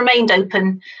Tub has remained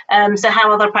open. So how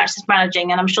are other practices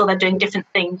managing? And I'm sure they're doing different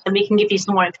things. And we can give you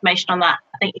some more information on that,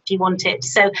 I think, if you want it.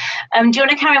 So do you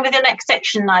want to carry on with your next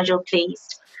section, Nigel, please?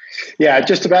 Yeah,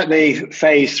 just about the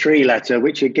phase 3 letter,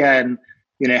 which again,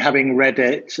 having read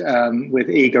it with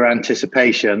eager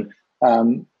anticipation,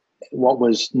 what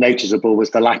was noticeable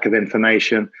was the lack of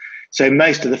information. So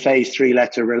most of the phase 3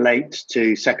 letter relates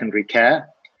to secondary care.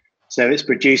 So it's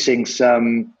producing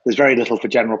there's very little for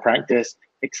general practice,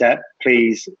 except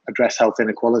please address health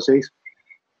inequalities.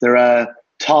 There are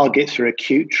targets for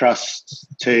acute trusts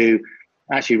to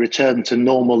actually return to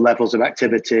normal levels of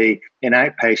activity in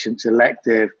outpatients,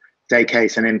 elective, day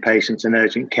case and inpatients and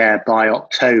urgent care by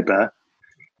October,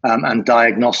 and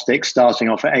diagnostics starting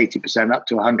off at 80% up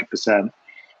to 100%.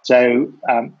 So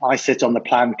I sit on the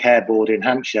planned care board in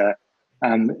Hampshire,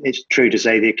 and it's true to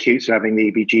say the acutes are having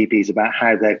the EBGBs about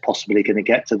how they're possibly going to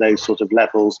get to those sort of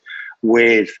levels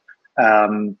with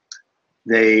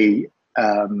the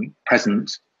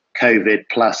present COVID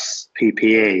plus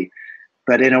PPE.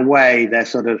 But in a way, they're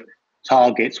sort of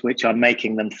targets which are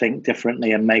making them think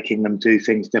differently and making them do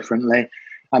things differently.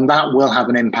 And that will have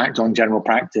an impact on general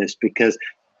practice, because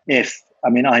I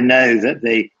know that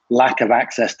the lack of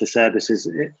access to services,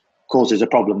 it causes a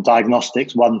problem.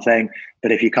 Diagnostics, one thing,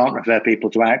 but if you can't refer people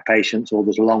to outpatients or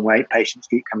there's a long wait, patients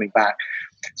keep coming back.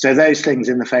 So those things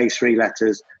in the phase 3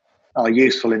 letters are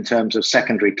useful in terms of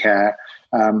secondary care,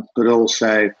 but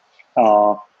also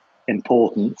are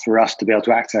important for us to be able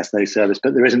to access those services.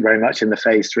 But there isn't very much in the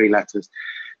phase 3 letters.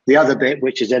 The other bit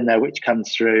which is in there, which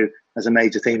comes through as a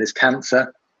major theme, is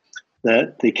cancer.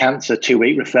 The cancer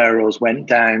 2-week referrals went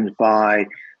down by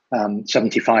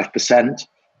 75%.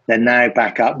 They're now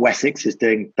back up. Wessex is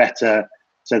doing better.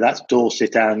 So that's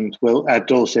Dorset and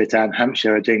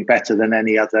Hampshire are doing better than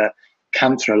any other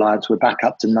cancer alliance. We're back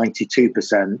up to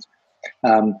 92%.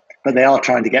 But they are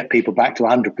trying to get people back to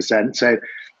 100%. So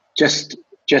just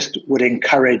would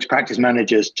encourage practice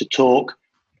managers to talk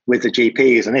with the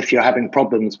GPs. And if you're having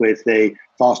problems with the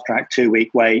fast track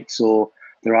 2-week waits, or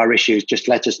there are issues, just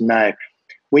let us know.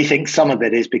 We think some of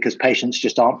it is because patients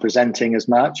just aren't presenting as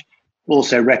much.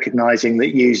 Also recognizing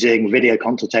that using video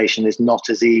consultation is not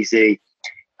as easy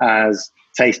as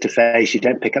face-to-face. You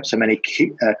don't pick up so many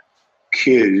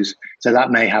cues, so that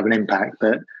may have an impact,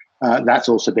 but that's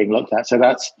also being looked at. So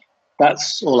that's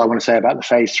all I want to say about the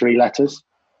phase 3 letters.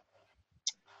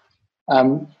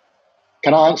 Can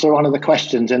I answer one of the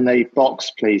questions in the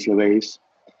box, please, Louise?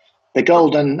 The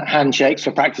golden handshakes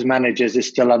for practice managers is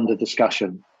still under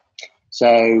discussion.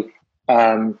 So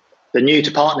the new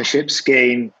to partnership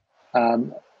scheme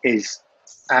is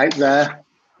out there,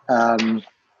 and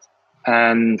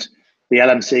the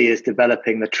LMC is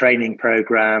developing the training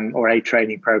program, or a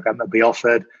training program that will be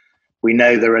offered. We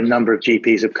know there are a number of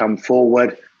GPs have come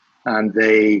forward, and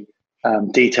the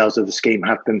details of the scheme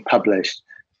have been published.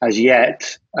 As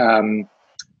yet, how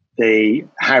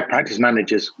practice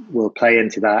managers will play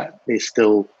into that is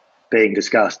still being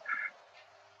discussed.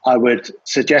 I would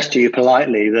suggest to you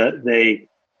politely that the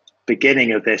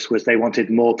beginning of this was they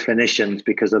wanted more clinicians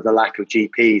because of the lack of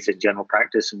GPs in general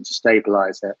practice and to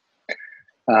stabilise it.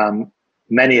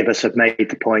 Many of us have made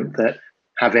the point that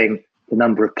having the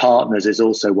number of partners is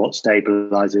also what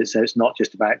stabilises it. So it's not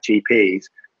just about GPs,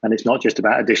 and it's not just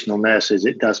about additional nurses.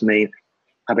 It does mean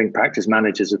having practice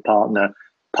managers as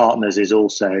partners is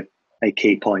also a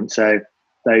key point. So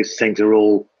those things are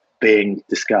all being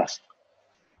discussed.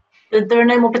 There are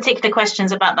no more particular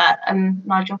questions about that,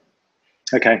 Nigel.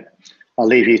 Okay, I'll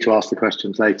leave you to ask the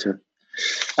questions later.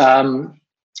 So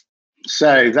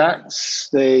that's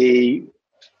the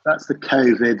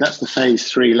COVID, that's the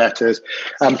phase 3 letters.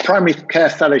 Primary care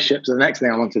fellowships are the next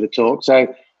thing I wanted to talk.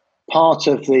 So part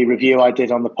of the review I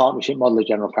did on the partnership model of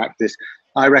general practice,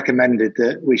 I recommended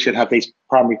that we should have these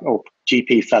primary or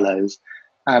GP fellows.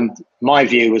 And my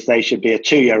view was they should be a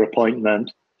 2-year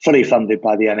appointment, fully funded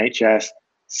by the NHS,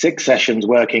 6 sessions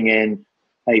working in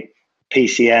a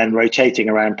PCN, rotating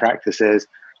around practices,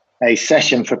 a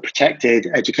session for protected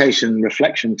education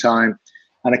reflection time,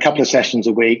 and a couple of sessions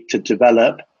a week to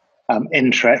develop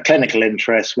clinical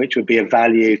interest, which would be of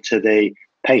value to the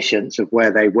patients of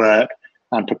where they work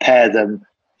and prepare them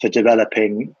for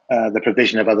developing the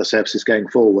provision of other services going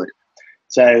forward.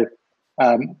 So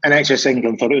NHS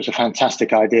England thought it was a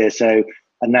fantastic idea, so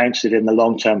announced it in the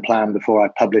long-term plan before I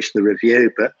published the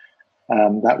review, but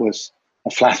that was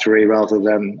a flattery rather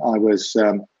than I was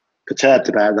perturbed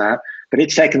about that. But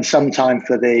it's taken some time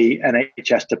for the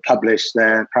NHS to publish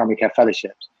their primary care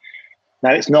fellowships.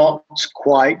 Now, it's not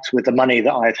quite with the money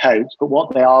that I had hoped, but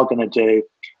what they are going to do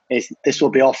is this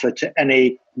will be offered to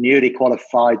any newly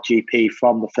qualified GP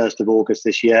from the 1st of August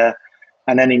this year,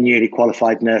 and any newly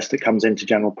qualified nurse that comes into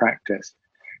general practice.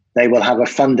 They will have a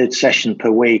funded session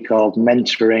per week of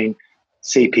mentoring,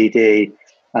 CPD,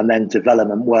 and then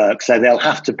development work. So they'll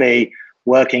have to be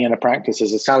working in a practice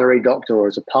as a salaried doctor or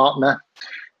as a partner.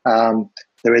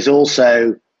 There is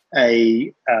also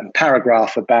a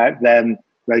paragraph about them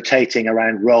rotating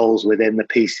around roles within the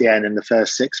PCN in the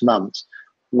first 6 months.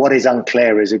 What is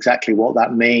unclear is exactly what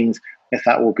that means, if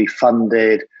that will be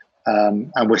funded,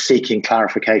 and we're seeking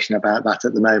clarification about that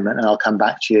at the moment, and I'll come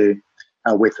back to you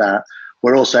with that.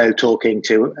 We're also talking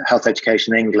to Health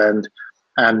Education England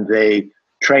and the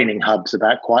training hubs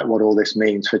about quite what all this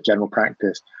means for general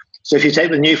practice. So if you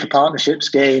take the new for partnership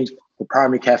schemes, the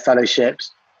primary care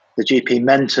fellowships, the GP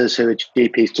mentors who are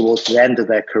GPs towards the end of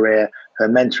their career, who are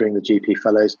mentoring the GP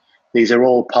fellows, these are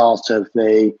all part of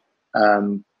the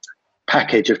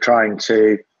package of trying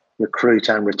to recruit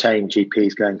and retain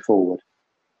GPs going forward.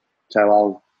 So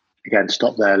I'll, again,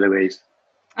 stop there, Louise.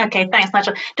 Okay, thanks,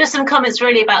 Nigel. Just some comments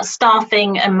really about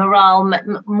staffing and morale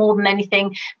more than anything.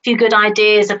 A few good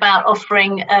ideas about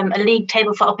offering a league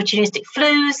table for opportunistic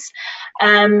flus.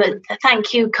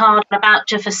 Thank you card and a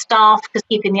voucher for staff, because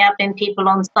keeping the admin people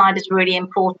on side is really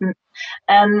important.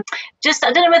 I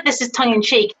don't know whether this is tongue in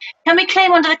cheek. Can we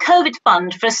claim under the COVID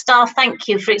fund for a staff thank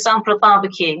you, for example, a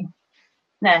barbecue?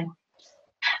 No.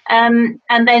 And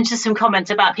then just some comments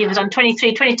about people who've done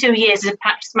 23, 22 years as a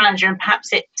practice manager, and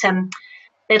perhaps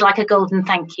they'd like a golden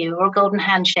thank you or a golden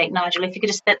handshake. Nigel, if you could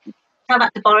just tell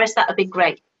that to Boris, that would be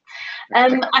great.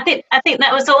 I think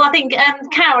that was all. I think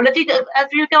Carol, have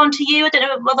you gone to you? I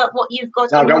don't know what you've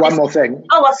got. No, I've got one more thing.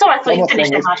 Oh, well, sorry, I thought you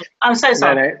finished it, Nigel. I'm so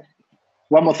sorry. No.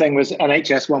 One more thing was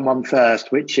NHS 11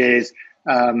 First, which is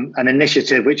an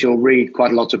initiative which you'll read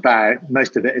quite a lot about.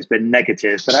 Most of it has been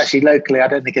negative, but actually locally, I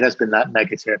don't think it has been that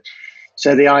negative.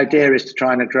 So the idea is to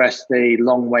try and address the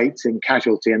long waits in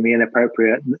casualty and the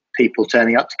inappropriate people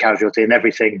turning up to casualty, and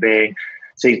everything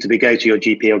seems to be go to your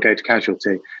GP or go to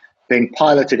casualty. Being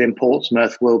piloted in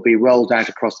Portsmouth, will be rolled out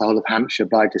across the whole of Hampshire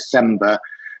by December.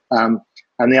 And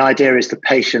the idea is the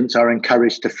patients are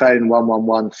encouraged to phone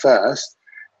 111 first.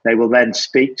 They will then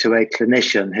speak to a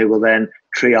clinician who will then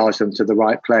triage them to the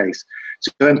right place.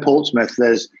 So in Portsmouth,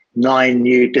 there's 9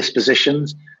 new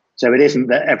dispositions. So it isn't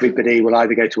that everybody will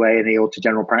either go to A&E or to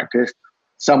general practice.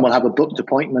 Some will have a booked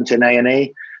appointment in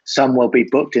A&E. Some will be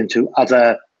booked into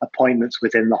other appointments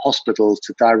within the hospitals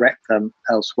to direct them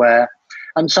elsewhere.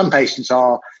 And some patients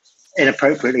are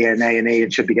inappropriately in A&E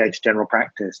and should be going to general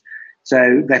practice.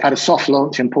 So they've had a soft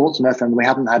launch in Portsmouth, and we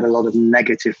haven't had a lot of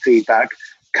negative feedback.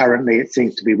 Currently, it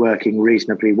seems to be working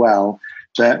reasonably well.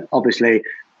 But obviously,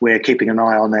 we're keeping an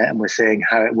eye on it, and we're seeing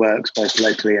how it works both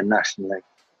locally and nationally.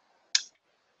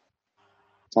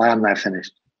 So I am now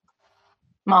finished.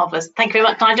 Marvellous. Thank you very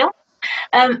much, Nigel.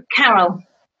 Carol.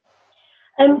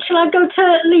 Shall I go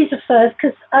to Lisa first?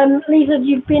 Because Lisa,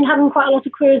 you've been having quite a lot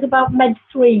of queries about Med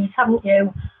 3s, haven't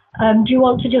you? Do you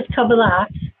want to just cover that?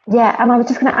 Yeah, and I was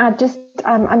just going to add,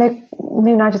 I know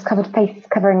Lou and I just covered face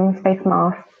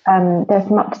masks. There's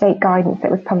some up-to-date guidance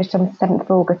that was published on the 7th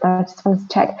of August. I just wanted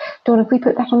to check, Dawn, have we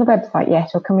put that on the website yet,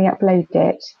 or can we upload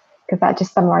it? Because that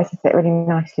just summarises it really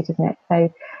nicely, doesn't it? So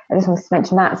I just wanted to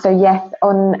mention that. So yes,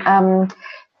 on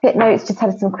Fit Notes, just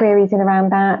had some queries in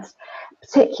around that,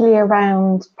 particularly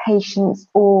around patients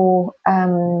or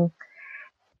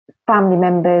family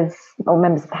members, or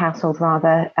members of the household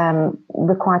rather,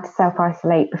 required to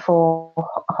self-isolate before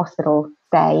a hospital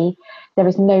stay. There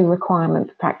is no requirement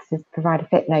for practices to provide a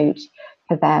fit note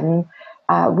for them.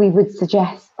 We would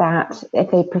suggest that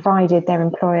if they provided their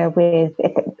employer with,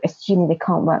 assuming they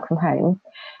can't work from home,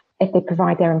 if they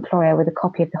provide their employer with a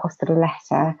copy of the hospital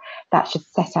letter, that should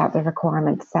set out the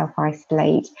requirement to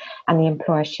self-isolate, and the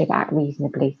employer should act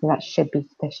reasonably, so that should be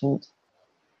sufficient.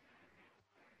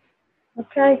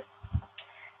 Okay,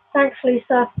 thanks,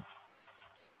 Lisa.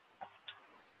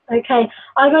 Okay,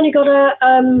 I've only got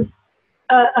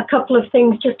a couple of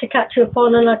things just to catch you up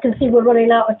on, and I can see we're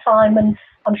running out of time, and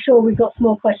I'm sure we've got some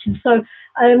more questions. So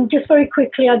just very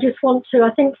quickly, I just want to, I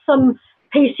think some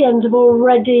PCNs have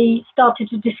already started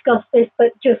to discuss this,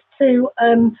 but just to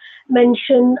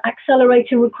mention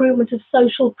accelerating recruitment of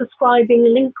social prescribing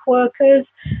link workers.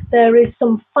 There is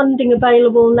some funding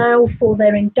available now for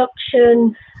their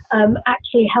induction,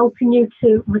 actually helping you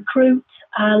to recruit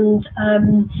and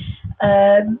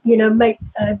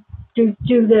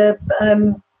do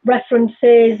the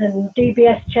references and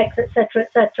DBS checks, etc.,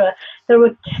 etc. There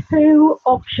are 2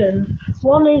 options.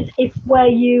 One is where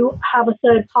you have a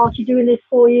third party doing this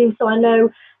for you. So I know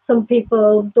some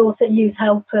people, Dorset use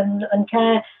Help and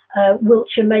Care,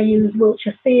 Wiltshire may use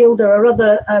Wiltshire Field. There are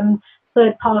other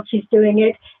third parties doing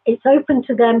it. It's open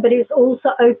to them, but it's also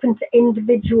open to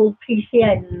individual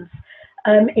PCNs.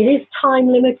 It is time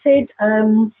limited.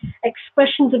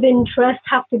 Expressions of interest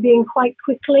have to be in quite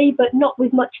quickly, but not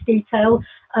with much detail.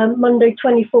 Monday,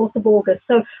 24th of August.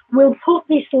 So we'll put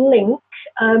this link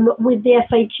with the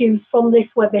FAQs from this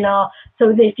webinar,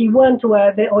 so that if you weren't aware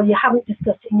of it or you haven't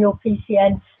discussed it in your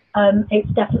PCN, it's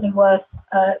definitely worth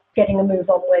getting a move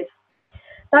on with.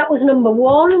 That was number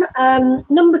 1.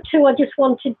 Number 2, I just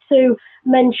wanted to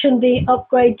mention the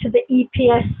upgrade to the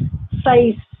EPS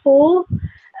phase 4.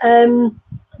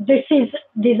 This is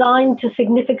designed to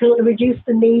significantly reduce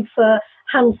the need for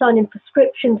hand signing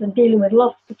prescriptions and dealing with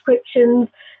lost prescriptions.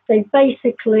 They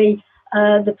basically,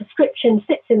 the prescription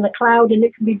sits in the cloud and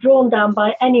it can be drawn down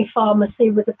by any pharmacy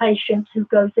with the patient who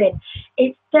goes in.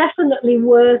 It's definitely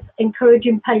worth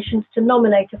encouraging patients to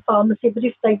nominate a pharmacy, but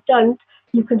if they don't,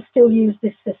 you can still use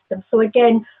this system. So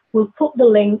again, we'll put the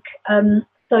link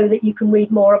so that you can read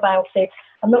more about it.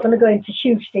 I'm not going to go into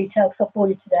huge detail because I'll bore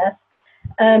you to death.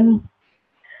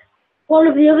 One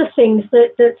of the other things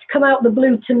that's come out of the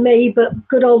blue to me, but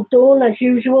good old Dawn, as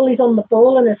usual, is on the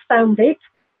ball and has found it.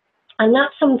 And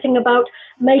that's something about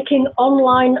making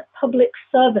online public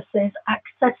services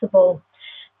accessible.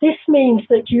 This means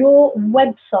that your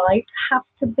website has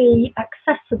to be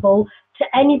accessible to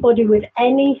anybody with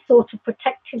any sort of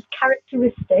protected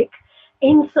characteristic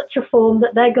in such a form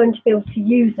that they're going to be able to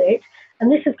use it.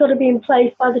 And this has got to be in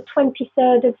place by the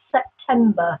 23rd of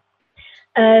September.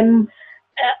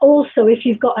 Also, if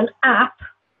you've got an app,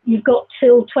 you've got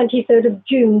till 23rd of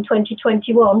June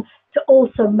 2021 to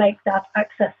also make that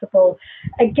accessible.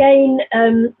 Again,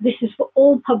 this is for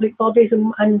all public bodies,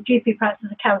 and GP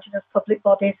practice are counted as public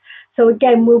bodies. So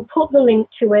again, we'll put the link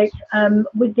to it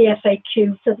with the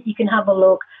FAQ so that you can have a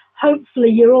look. Hopefully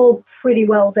you're all pretty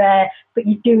well there, but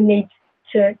you do need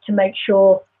to make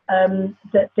sure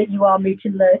that you are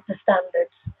meeting the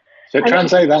standards. So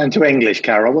translate that into English,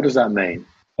 Carol. What does that mean?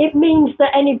 It means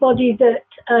that anybody that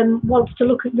wants to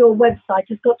look at your website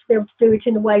has got to be able to do it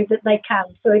in a way that they can.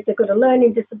 So if they've got a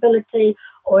learning disability,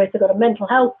 or if they've got a mental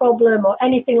health problem, or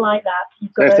anything like that,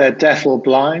 you've got. So if they're deaf or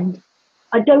blind?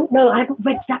 I don't know. I haven't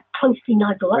read that closely,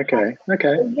 Nigel. Okay.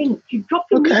 Link. You drop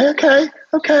the link.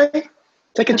 Okay.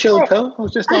 Take a chill pill. I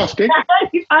was just asking.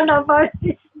 I know about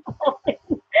this morning.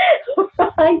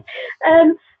 Right.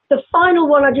 The final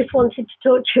one I just wanted to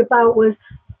talk to you about was,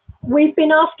 we've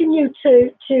been asking you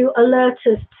to alert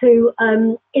us to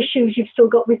issues you've still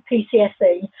got with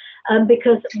PCSE,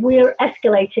 because we're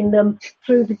escalating them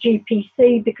through the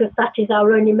GPC because that is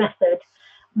our only method.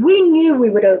 We knew we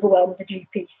would overwhelm the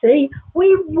GPC.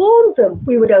 We warned them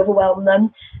we would overwhelm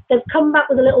them. They've come back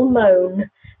with a little moan.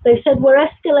 They said, we're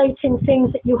escalating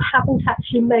things that you haven't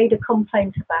actually made a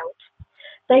complaint about.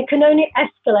 They can only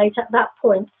escalate at that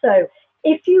point. So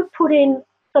if you put in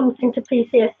something to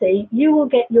PCSE, you will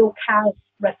get your CAS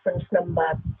reference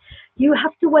number. You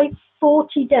have to wait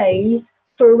 40 days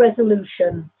for a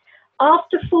resolution.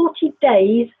 After 40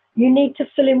 days, you need to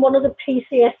fill in one of the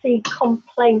PCSE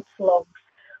complaints logs.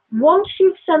 Once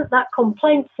you've sent that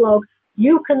complaints log,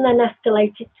 you can then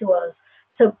escalate it to us.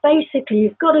 So basically,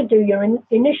 you've got to do your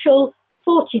initial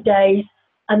 40 days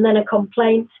and then a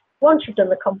complaint. Once you've done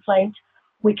the complaint,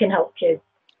 we can help you.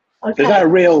 Okay. Is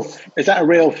that a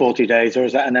real 40 days, or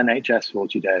is that an NHS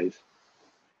 40 days?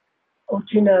 Oh, do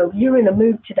you know, you're in a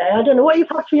mood today. I don't know what you've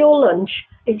had for your lunch.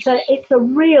 It's a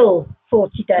real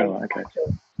 40 days. Oh, okay.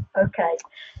 Okay.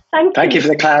 Thank you for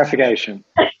the clarification.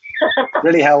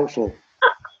 Really helpful.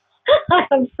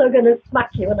 I'm so going to smack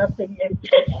you when I see you.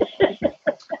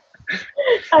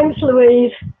 Thanks,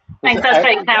 Louise. Thanks, that's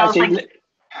great, Carol.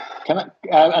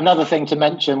 Another thing to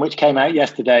mention, which came out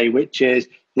yesterday, which is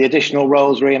the additional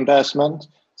roles reimbursement.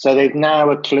 So they've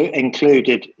now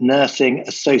included nursing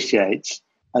associates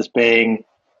as being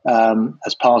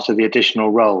as part of the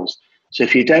additional roles. So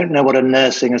if you don't know what a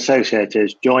nursing associate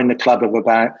is, join the club of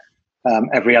about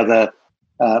every other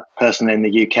person in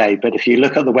the UK. But if you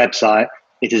look at the website,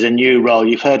 it is a new role.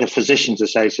 You've heard of physicians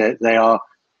associates. They are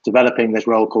developing this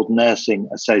role called nursing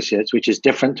associates, which is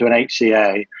different to an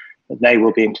HCA. But they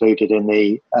will be included in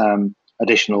the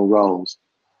additional roles.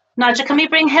 Nigel, can we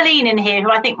bring Helene in here,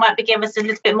 who I think might be giving us a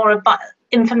little bit more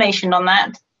information on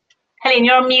that? Helene,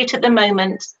 you're on mute at the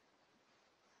moment.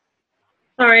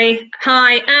 Sorry.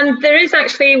 Hi. There is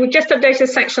actually, we've just updated a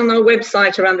section on our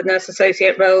website around the nurse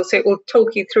associate role, so it will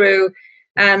talk you through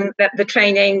the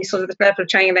training, sort of the level of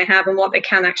training they have and what they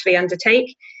can actually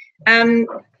undertake.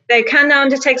 They can now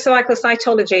undertake cervical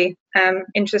cytology,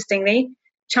 interestingly.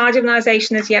 Charge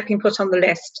immunisation has yet been put on the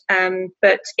list.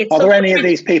 But it's. Are there any of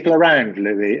these people around,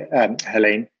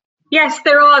 Helene? Yes,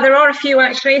 there are. There are a few,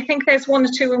 actually. I think there's 1 or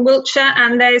 2 in Wiltshire,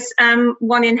 and there's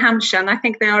one in Hampshire, and I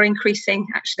think they are increasing,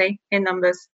 actually, in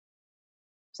numbers.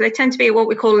 So they tend to be what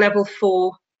we call level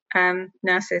 4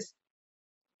 nurses.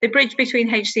 They bridge between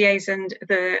HCAs and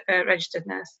the registered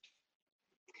nurse.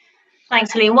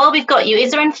 Thanks, Helene. While we've got you,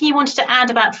 is there anything you wanted to add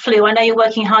about flu? I know you're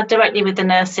working hard directly with the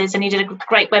nurses and you did a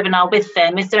great webinar with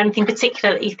them. Is there anything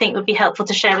particular that you think would be helpful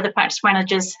to share with the practice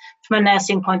managers from a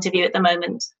nursing point of view at the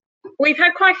moment? We've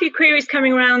had quite a few queries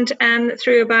coming around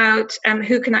through about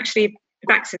who can actually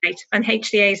vaccinate and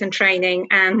HCAs and training,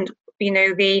 and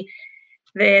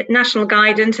the national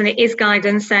guidance, and it is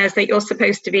guidance, says that you're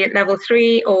supposed to be at level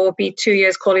 3 or be 2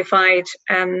 years qualified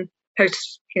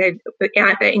post,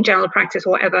 in general practice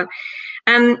or whatever.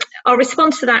 Our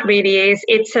response to that really is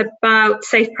it's about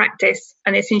safe practice,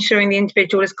 and it's ensuring the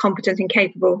individual is competent and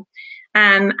capable,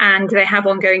 and they have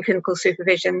ongoing clinical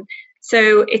supervision.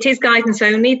 So it is guidance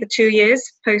only, the 2 years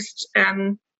post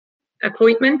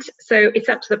appointment. So it's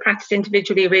up to the practice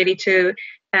individually really to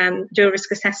do a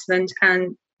risk assessment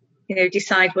and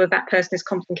decide whether that person is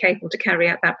competent and capable to carry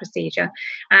out that procedure.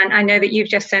 And I know that you've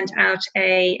just sent out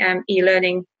a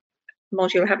e-learning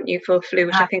module, haven't you, for flu,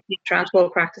 which I think is around all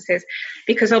practices,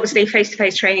 because obviously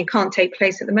face-to-face training can't take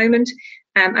place at the moment,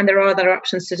 and there are other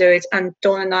options to do it. And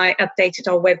Dawn and I updated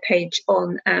our webpage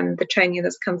on the training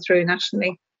that's come through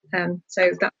nationally, so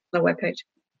that's on our webpage.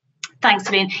 Thanks,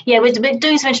 Sabine. Yeah, we're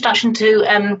doing some introduction to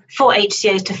for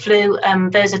HCAs to flu.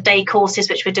 Those are day courses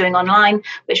which we're doing online,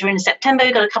 which are in September.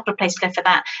 We've got a couple of places left for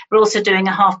that. We're also doing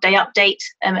a half-day update,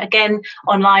 again,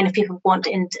 online if people want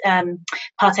to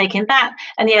partake in that.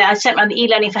 And yeah, I sent around the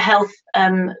e-learning for health,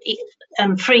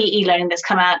 free e-learning that's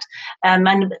come out,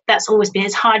 and that's always been,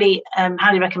 it's highly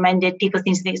recommended. People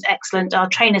seem to think it's excellent. Our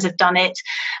trainers have done it,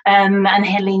 and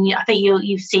Helene, I think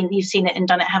you've seen it and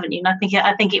done it, haven't you? And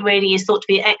I think it really is thought to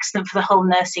be excellent for the whole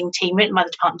nursing team, written by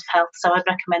the Department of Health. So I'd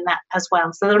recommend that as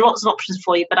well. So there are lots of options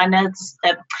for you, but I know there's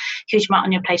a huge amount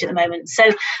on your plate at the moment. So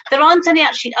there aren't any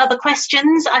actually other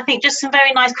questions. I think just some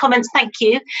very nice comments. Thank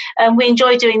you. We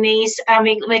enjoy doing these, and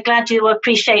we're glad you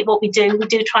appreciate what we do. We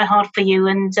do try hard for you,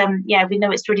 and yeah, we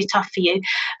know it's really tough for you.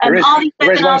 There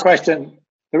is one question.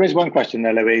 There is one question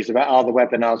there, Louise, about are the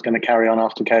webinars going to carry on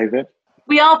after COVID?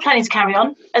 We are planning to carry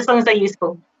on as long as they're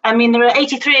useful. I mean, there are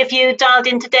 83 of you dialed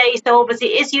in today, so obviously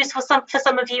it is useful for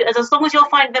some of you. As long as you're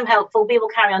finding them helpful, we will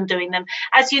carry on doing them.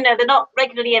 As you know, they're not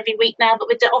regularly every week now, but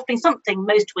we're offering something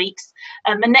most weeks.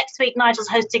 And next week, Nigel's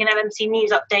hosting an LMC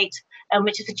news update,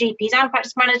 which is for GPs and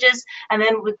practice managers, and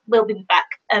then we'll be back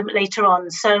later on.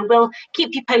 So we'll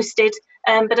keep you posted.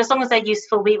 But as long as they're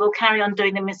useful, we will carry on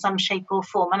doing them in some shape or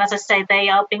form. And as I say, they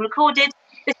are being recorded.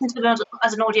 Listen to them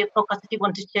as an audio podcast if you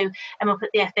wanted to, and we'll put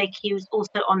the FAQs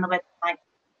also on the website.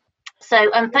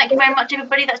 So thank you very much,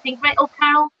 everybody. That's been great. Oh,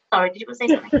 Carol, sorry, did you want to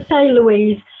say something? Just to say,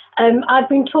 Louise, I've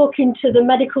been talking to the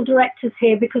medical directors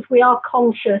here because we are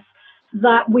conscious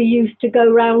that we used to go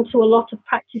round to a lot of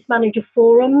practice manager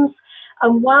forums.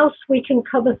 And whilst we can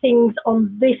cover things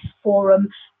on this forum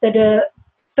that are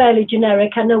fairly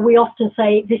generic, I know we often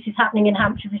say this is happening in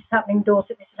Hampshire, this is happening in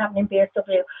Dorset, this is happening in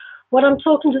BSW. What I'm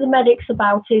talking to the medics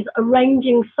about is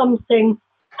arranging something,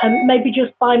 maybe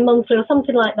just bi-monthly or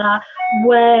something like that,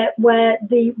 where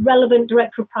the relevant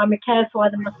director of primary care, so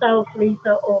either myself,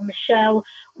 Lisa or Michelle,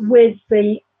 with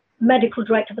the medical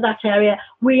director for that area,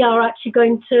 we are actually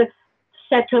going to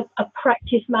set up a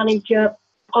practice manager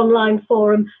online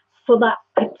forum for that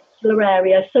particular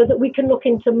area so that we can look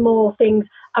into more things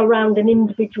around an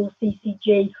individual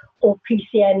CCG or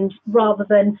PCN rather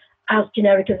than as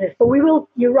generic as this. But we will,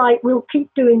 you're right, we'll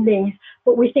keep doing these,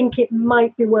 but we think it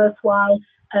might be worthwhile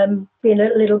being a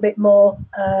little bit more,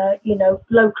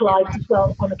 localised as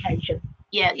well on occasion.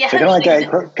 Yeah. So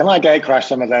can I gate crash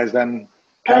some of those then,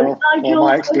 Carol? Or am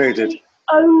I excluded?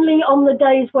 Only on the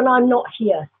days when I'm not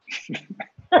here.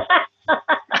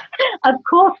 Of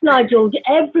course, Nigel.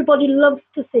 Everybody loves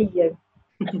to see you.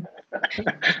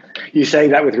 You say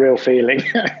that with real feeling.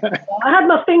 I had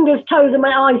my fingers, toes, and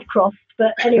my eyes crossed,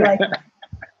 but anyway.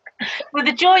 Well,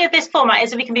 the joy of this format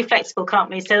is that we can be flexible, can't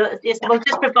we? So we'll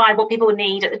just provide what people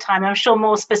need at the time. I'm sure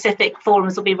more specific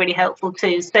forums will be really helpful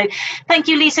too. So thank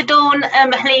you, Lisa, Dawn,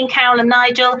 Helene, Carol and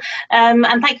Nigel. And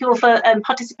thank you all for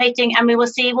participating, and we will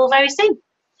see you all very soon.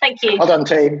 Thank you. Well done,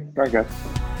 team. Very good.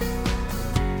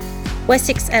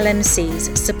 Wessex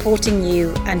LMCs, supporting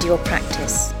you and your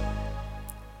practice.